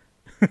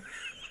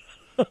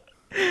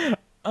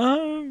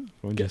 We're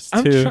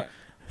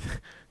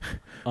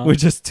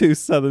just two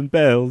Southern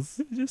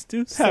belles,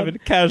 having a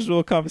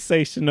casual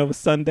conversation over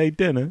Sunday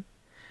dinner,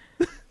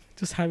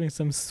 just having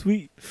some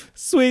sweet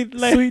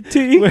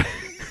tea,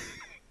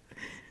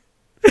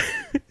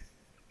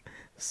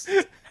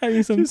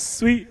 having some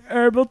sweet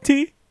herbal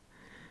tea,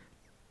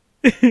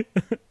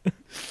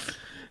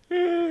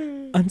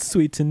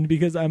 unsweetened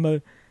because I'm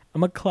a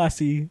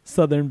classy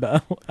Southern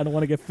belle. I don't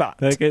want to get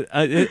fat. Like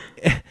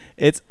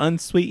it's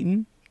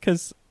unsweetened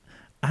because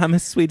I'm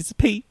as sweet as a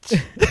peach.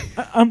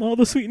 I'm all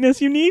the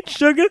sweetness you need,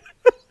 sugar.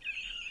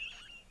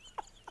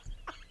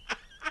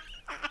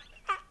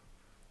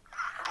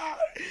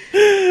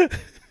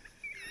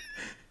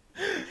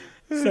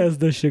 Says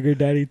the sugar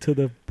daddy to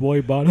the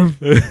boy bottom.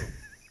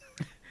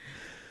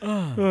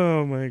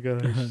 Oh my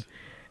gosh.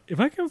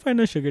 If I can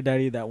find a sugar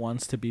daddy that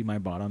wants to be my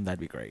bottom, that'd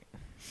be great.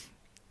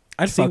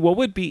 I'd see what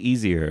would be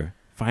easier,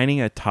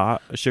 finding a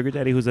sugar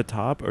daddy who's a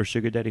top or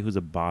sugar daddy who's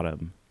a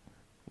bottom.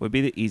 Would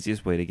be the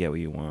easiest way to get what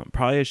you want.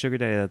 Probably a sugar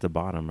daddy that's a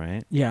bottom,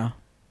 right? Yeah.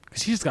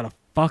 Because you just got to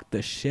fuck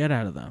the shit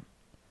out of them.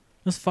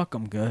 Just fuck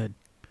them good.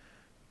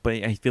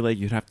 But I feel like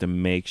you'd have to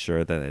make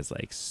sure that it's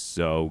like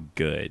so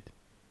good.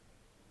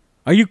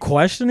 Are you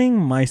questioning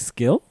my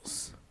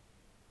skills?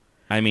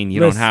 I mean,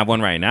 you don't have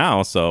one right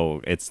now,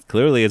 so it's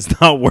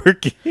not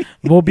working.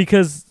 Well,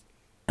 because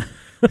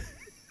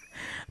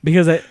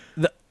here's the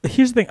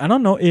thing. I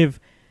don't know if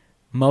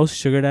most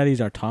sugar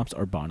daddies are tops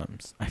or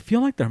bottoms. I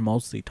feel like they're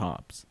mostly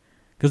tops.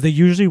 Because they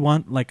usually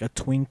want like a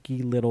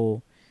twinky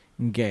little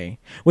gay,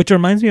 which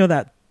reminds me of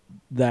that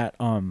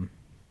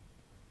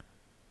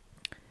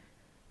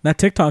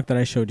TikTok that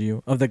I showed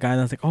you of the guy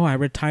that's like, oh, I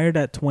retired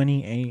at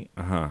 28.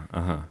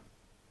 And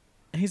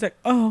he's like,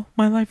 oh,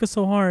 my life is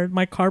so hard.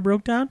 My car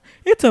broke down.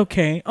 It's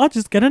okay. I'll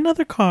just get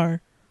another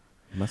car.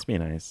 Must be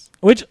nice.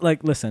 Which,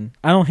 like, listen,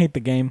 I don't hate the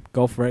game.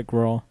 Go for it,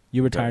 girl.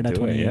 You retired at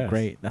 28. Yes.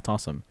 Great. That's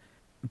awesome.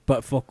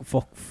 But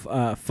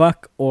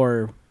fuck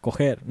or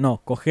coger.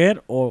 No, coger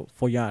or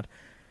follar.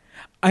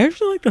 I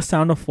actually like the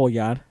sound of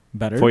follar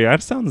better. Follar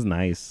sounds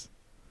nice.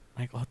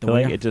 Like, oh, the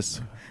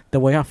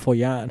way I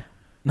follar.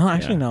 No,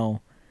 actually, no.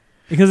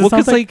 Because it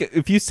sounds like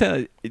if you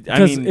said,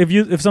 I mean,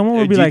 if someone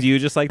would be like, do you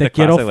just like the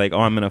classic, like,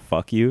 oh, I'm gonna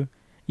fuck you?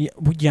 Yeah,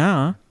 well,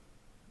 yeah.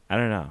 I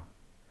don't know.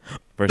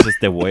 Versus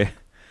the way.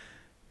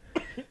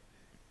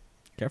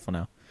 Careful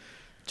now,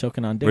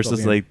 choking on dick.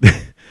 Versus like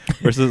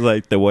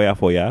the way I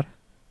follar.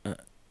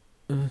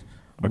 Or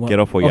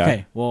quiero follar.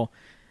 Okay, well,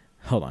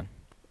 hold on.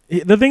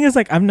 The thing is,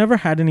 like, I've never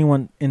had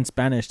anyone in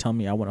Spanish tell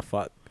me I want to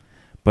fuck.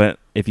 But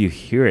if you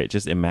hear it,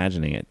 just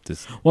imagining it,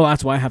 well,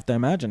 that's why I have to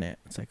imagine it.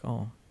 It's like,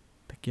 oh,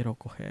 te quiero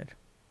coger.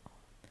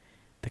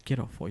 Te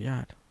quiero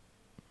follar.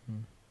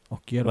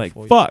 O quiero like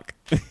follar. Fuck.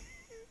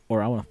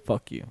 Or I want to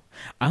fuck you.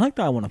 I like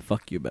that I want to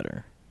fuck you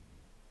better.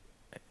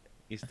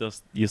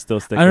 You still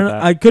stick I don't with know.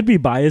 that? I could be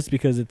biased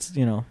because it's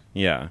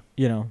Yeah.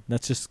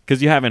 That's just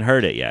Because you haven't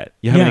heard it yet.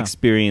 You haven't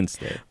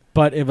experienced it.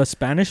 But if a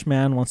Spanish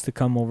man wants to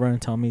come over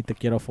and tell me te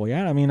quiero follar,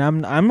 I mean,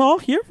 I'm all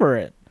here for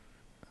it.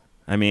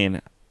 I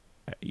mean,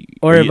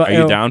 or are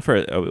you down for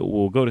it?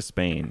 We'll go to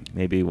Spain.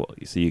 Maybe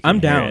so you can. I'm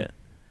hear down.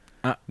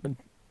 It.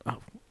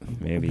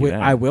 Maybe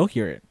I will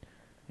hear it.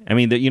 I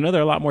mean, there are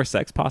a lot more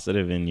sex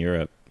positive in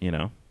Europe.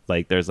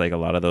 Like there's like a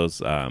lot of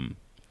those,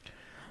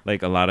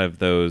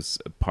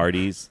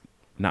 parties.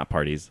 Not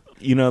parties.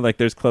 Like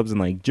there's clubs in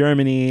like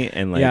Germany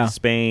and like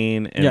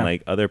Spain and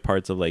like other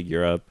parts of like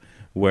Europe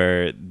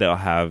where they'll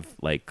have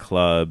like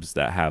clubs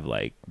that have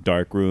like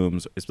dark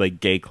rooms. It's like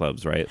gay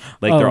clubs, right?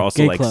 Like they're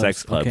also like clubs.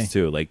 Sex clubs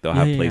too. Like they'll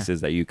have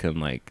places that you can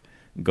like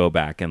go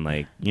back and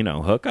like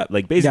hook up.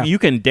 Like basically you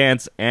can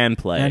dance and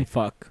play and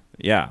fuck.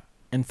 Yeah.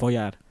 And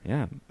follar.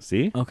 Yeah.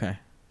 See? Okay.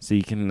 So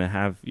you can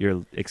have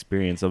your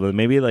experience of it.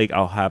 Maybe like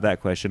I'll have that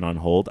question on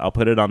hold. I'll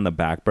put it on the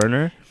back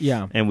burner.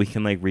 Yeah. And we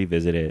can like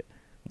revisit it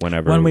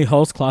whenever. When we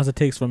host Closet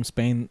Takes from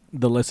Spain,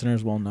 the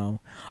listeners will know.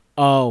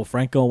 Oh,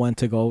 Franco went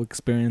to go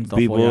experience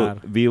the follar.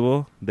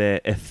 Vivo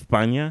de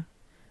España.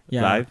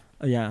 Yeah. Live.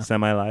 Yeah.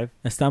 Semi-live.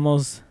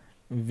 Estamos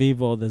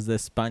vivo desde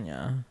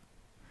España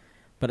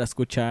para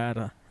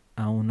escuchar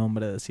a un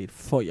hombre decir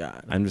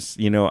follar. I'm just,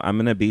 I'm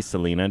going to be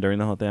Selena during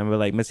the whole thing. I'm gonna be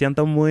like, me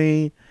siento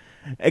muy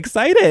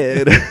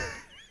excited.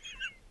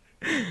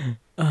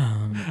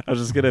 I was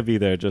just going to be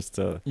there just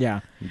to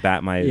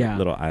bat my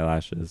little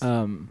eyelashes.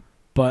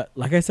 But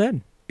like I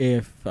said,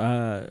 if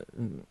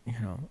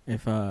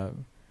if a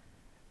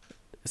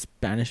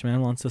Spanish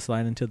man wants to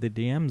slide into the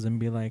DMs and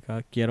be like,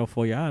 quiero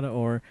follar,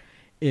 or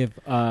if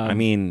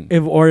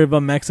if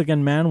a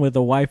Mexican man with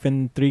a wife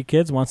and 3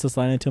 kids wants to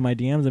slide into my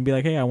DMs and be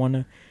like, hey, I want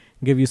to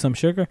give you some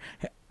sugar.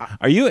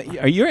 Are you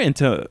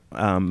into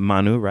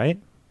Manu, right?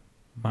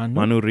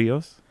 Manu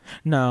Rios?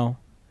 No.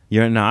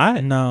 You're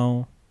not?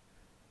 No.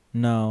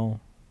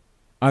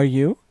 Are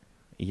you?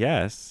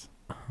 Yes.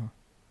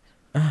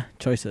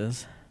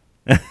 Choices.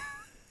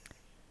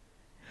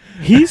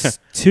 He's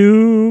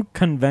too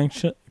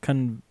conventionally.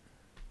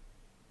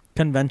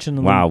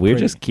 Wow, we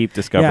pretty. just keep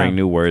discovering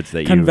new words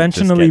that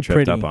conventionally you just get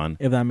tripped pretty, up on.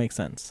 If that makes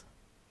sense.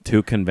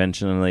 Too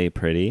conventionally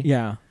pretty.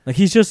 Yeah, like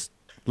he's just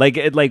like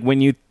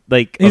when you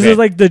like. He's just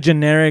like the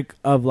generic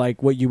of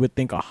like what you would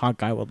think a hot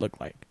guy would look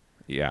like.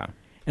 Yeah.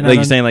 And like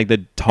you're saying, like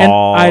the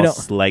tall,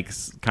 like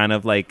kind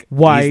of like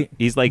white.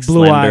 He's like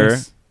slender,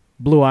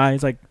 blue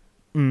eyes, like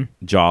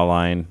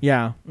jawline.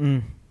 Yeah,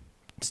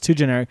 it's too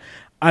generic.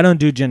 I don't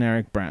do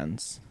generic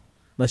brands.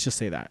 Let's just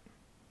say that.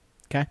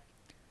 Okay,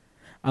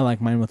 I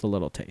like mine with a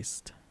little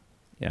taste.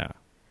 Yeah.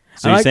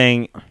 So you're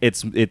saying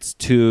it's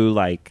too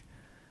like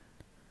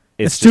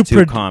it's too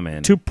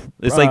common.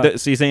 It's like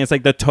so you're saying it's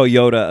like the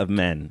Toyota of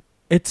men.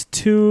 It's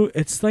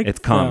like it's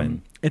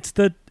common.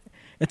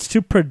 It's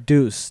too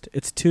produced.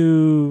 It's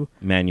too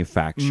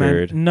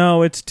manufactured.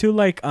 No, it's too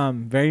like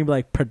very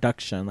like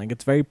production. Like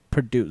it's very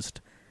produced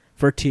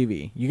for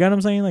TV. You get what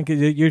I'm saying?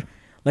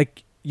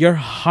 Like you're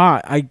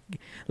hot. I'm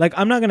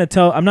not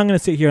gonna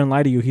sit here and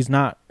lie to you. He's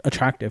not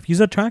attractive. He's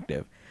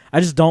attractive. I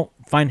just don't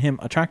find him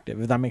attractive.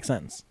 If that makes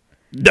sense.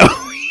 No,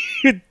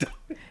 you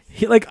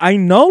don't. I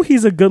know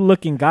he's a good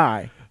looking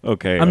guy.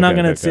 Okay. I'm not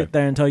gonna sit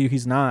there and tell you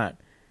he's not.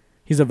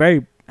 He's a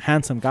very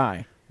handsome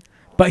guy.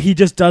 But he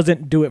just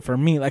doesn't do it for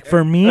me. Like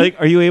for me, like,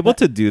 are you able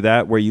to do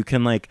that where you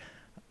can like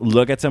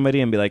look at somebody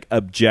and be like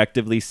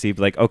objectively see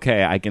like,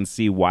 okay, I can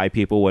see why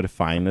people would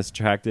find this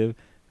attractive,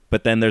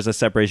 but then there's a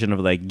separation of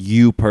like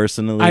you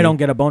personally. I don't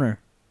get a boner.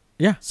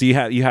 Yeah. So you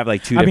have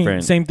like two different.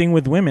 Mean, same thing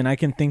with women. I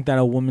can think that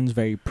a woman's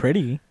very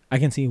pretty. I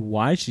can see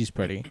why she's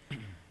pretty.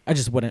 I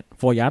just wouldn't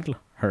follar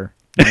her.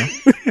 You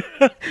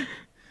know?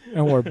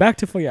 And we're back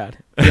to follar.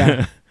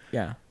 Yeah.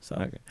 Yeah. So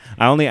okay.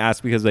 I only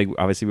asked because like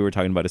obviously we were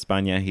talking about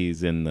España.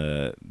 He's in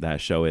that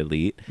show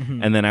Elite,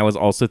 and then I was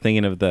also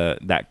thinking of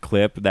that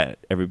clip that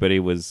everybody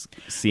was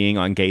seeing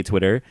on gay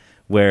Twitter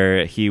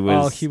where he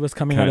was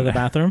coming out of the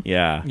bathroom.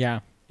 Yeah. Yeah.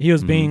 He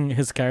was being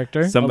his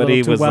character.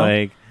 Somebody was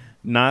like,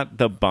 not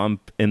the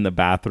bump in the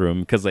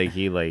bathroom because like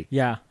he like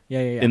yeah.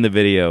 in the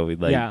video he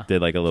like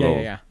did like a little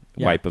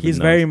wipe of his nose. He's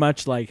very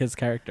much like his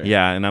character.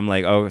 Yeah, and I'm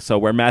like, oh, so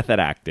we're method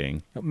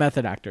acting.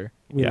 Method actor.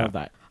 We love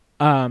that.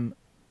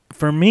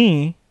 For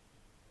me,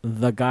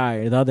 the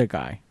other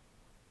guy,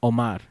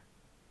 Omar,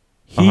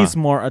 he's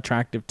more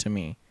attractive to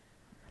me.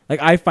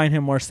 Like I find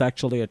him more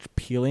sexually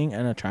appealing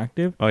and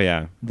attractive. Oh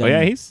yeah.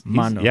 He's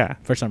Manu. Yeah.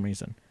 For some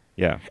reason.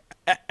 Yeah.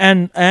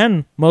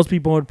 And most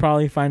people would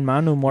probably find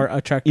Manu more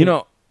attractive. You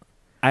know,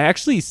 I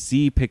actually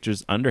see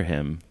pictures under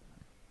him,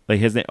 like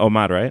his name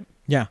Omar, right?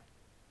 Yeah.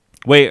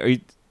 Wait, are you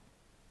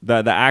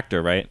the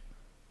actor, right?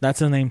 That's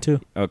his name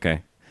too.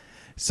 Okay,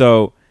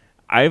 so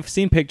I've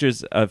seen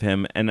pictures of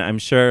him, and I'm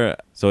sure.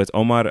 So it's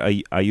Omar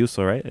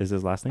Ayuso, right? Is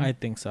his last name? I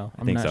think so.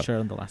 I'm not sure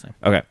on the last name.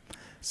 Okay,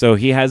 so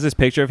he has this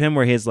picture of him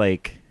where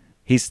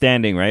he's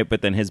standing, right,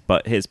 but then his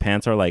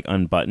pants are like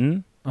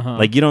unbuttoned.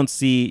 Like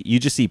you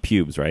just see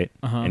pubes, right?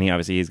 And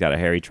he's got a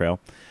hairy trail.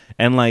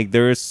 And like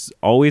there's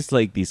always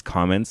like these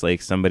comments,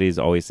 like somebody's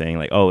always saying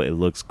like, oh, it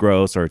looks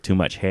gross or too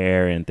much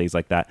hair and things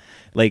like that.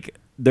 Like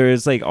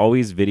there's like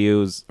always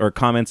videos or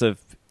comments of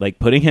like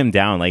putting him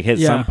down, like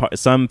his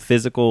some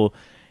physical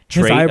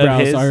trait his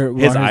eyebrows of are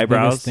his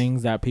eyebrows,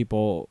 things that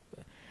people.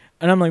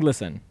 And I'm like,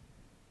 listen,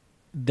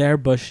 they're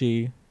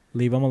bushy.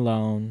 Leave him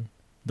alone.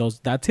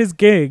 That's his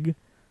gig.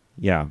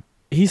 Yeah.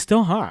 He's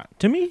still hot.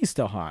 To me, he's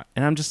still hot.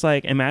 And I'm just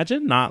like,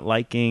 imagine not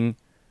liking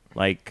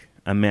like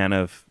a man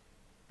of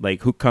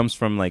like who comes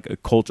from like a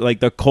culture, like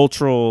the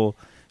cultural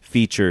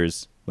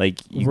features, like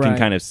you can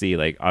kind of see,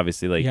 like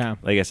obviously, like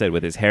like I said,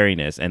 with his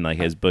hairiness and like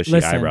his bushy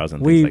eyebrows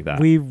and things like that.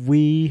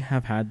 We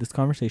have had this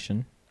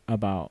conversation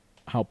about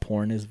how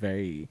porn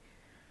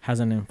has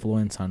an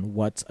influence on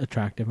what's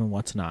attractive and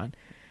what's not.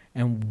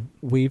 And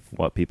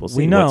what people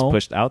see, what's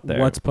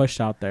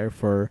pushed out there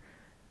for,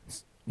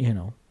 you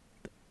know,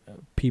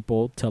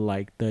 people to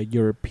like the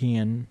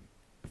European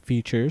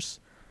features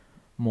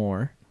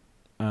more.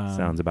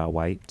 Sounds about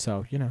white.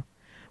 So, you know,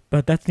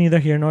 but that's neither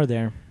here nor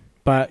there.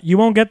 But you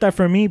won't get that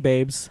from me,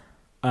 babes.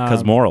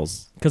 Because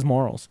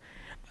morals.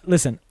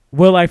 Listen,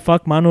 will I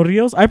fuck Manu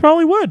Rios? I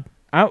probably would.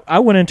 I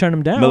wouldn't turn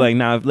him down. But like,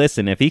 now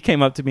listen, if he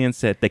came up to me and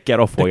said, te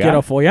quiero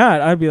follar.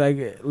 I'd be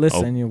like,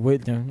 listen,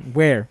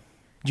 where?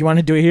 Do you want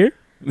to do it here?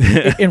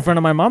 In front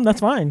of my mom?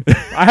 That's fine.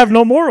 I have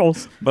no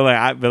morals.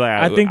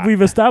 I think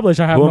we've established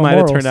I have no morals. Who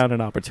am I to turn down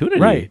an opportunity?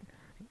 Right.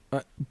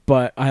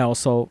 But I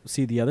also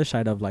see the other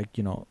side of like,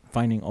 you know,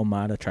 finding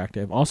Omar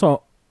attractive.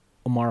 Also,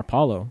 Omar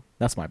Apollo,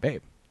 that's my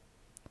babe.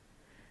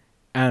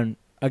 And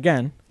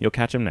again, you'll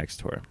catch him next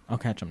tour. I'll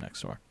catch him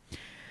next tour.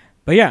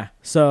 But yeah,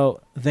 so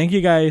thank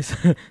you guys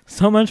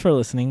so much for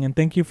listening, and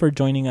thank you for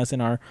joining us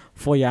in our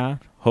Follar.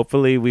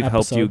 Hopefully we've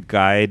helped you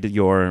guide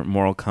your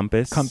moral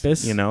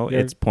compass. You know,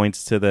 it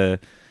points to the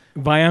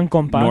Vayan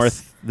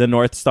Compass. The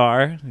North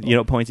Star. You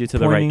know, points you to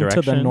the right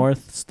direction. To the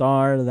North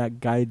Star that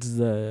guides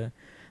the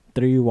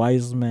three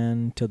wise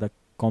men to the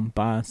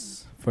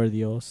compass for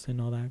Dios and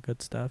all that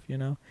good stuff, you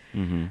know?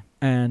 Mm-hmm.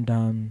 And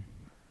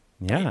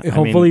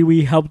hopefully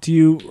we helped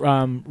you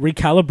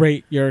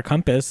recalibrate your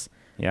compass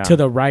to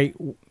the right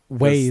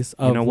ways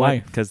of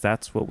life. Because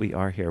that's what we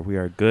are here. We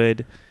are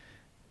good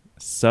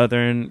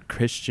Southern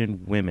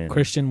Christian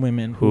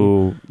women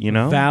who you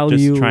know,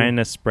 value, just trying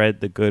to spread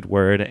the good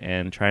word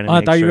and trying to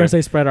I thought you were going to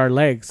say spread our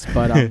legs,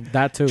 but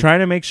that too.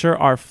 Trying to make sure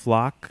our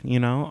flock, you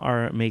know,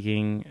 are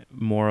making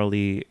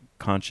morally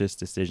conscious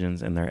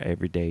decisions in their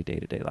everyday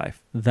day-to-day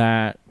life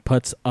that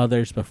puts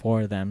others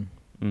before them.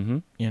 Mm-hmm.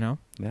 You know?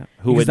 Yeah.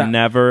 Who would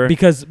never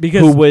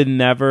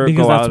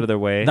go out of their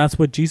way. That's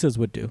what Jesus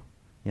would do.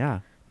 Yeah.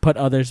 Put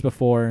others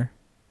before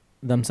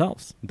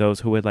themselves.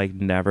 Those who would like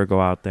never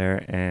go out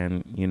there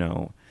and, you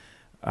know,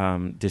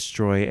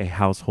 destroy a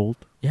household.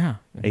 Yeah.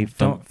 A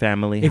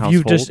family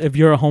household. If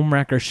you're a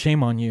homewrecker,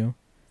 shame on you.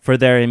 For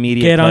their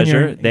immediate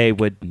pleasure, they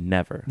would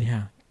never.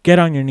 Yeah. Get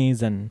on your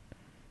knees and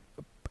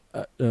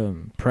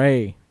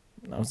pray.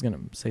 I was going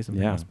to say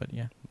something else, but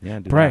yeah. Yeah,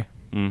 pray.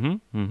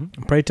 Mm-hmm.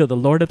 Mm-hmm. Pray to the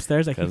Lord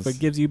upstairs that he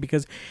forgives you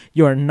because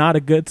you are not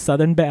a good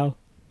Southern belle.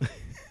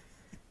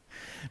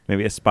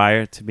 Maybe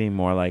aspire to be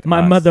more like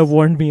my mother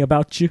warned me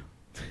about you.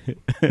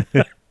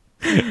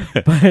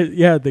 But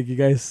yeah, thank you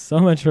guys so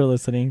much for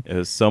listening. It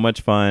was so much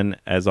fun.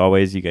 As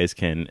always, you guys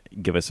can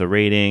give us a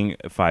rating,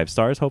 5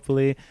 stars,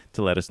 hopefully,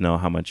 to let us know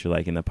how much you're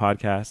liking the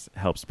podcast.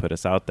 Helps put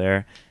us out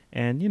there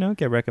and, you know,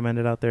 get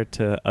recommended out there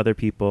to other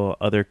people,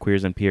 other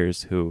queers and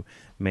peers who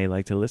may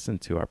like to listen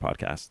to our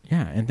podcast.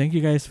 Yeah, and thank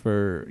you guys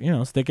for, you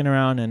know, sticking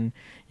around. And,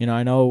 you know,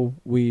 I know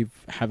we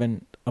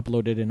haven't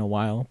uploaded in a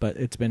while, but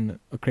it's been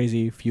a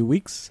crazy few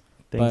weeks.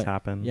 Things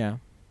happen. Yeah.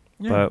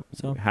 But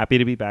so happy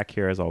to be back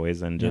here as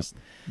always and just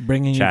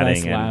bringing you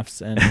guys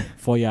laughs and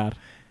follar.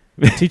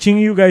 Teaching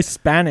you guys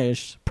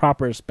Spanish,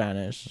 proper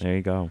Spanish. There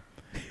you go.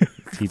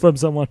 From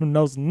someone who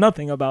knows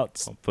nothing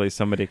about hopefully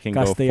somebody can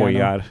Castellano. Go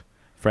follar.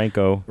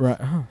 Franco. Right.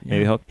 Oh,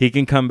 yeah. Maybe he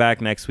can come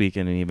back next week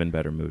in an even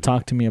better mood.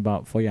 Talk to me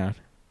about follar.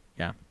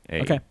 Yeah.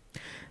 Hey. Okay.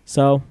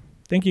 So,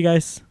 thank you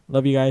guys.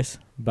 Love you guys.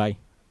 Bye.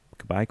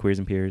 Goodbye, queers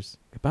and peers.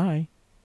 Goodbye.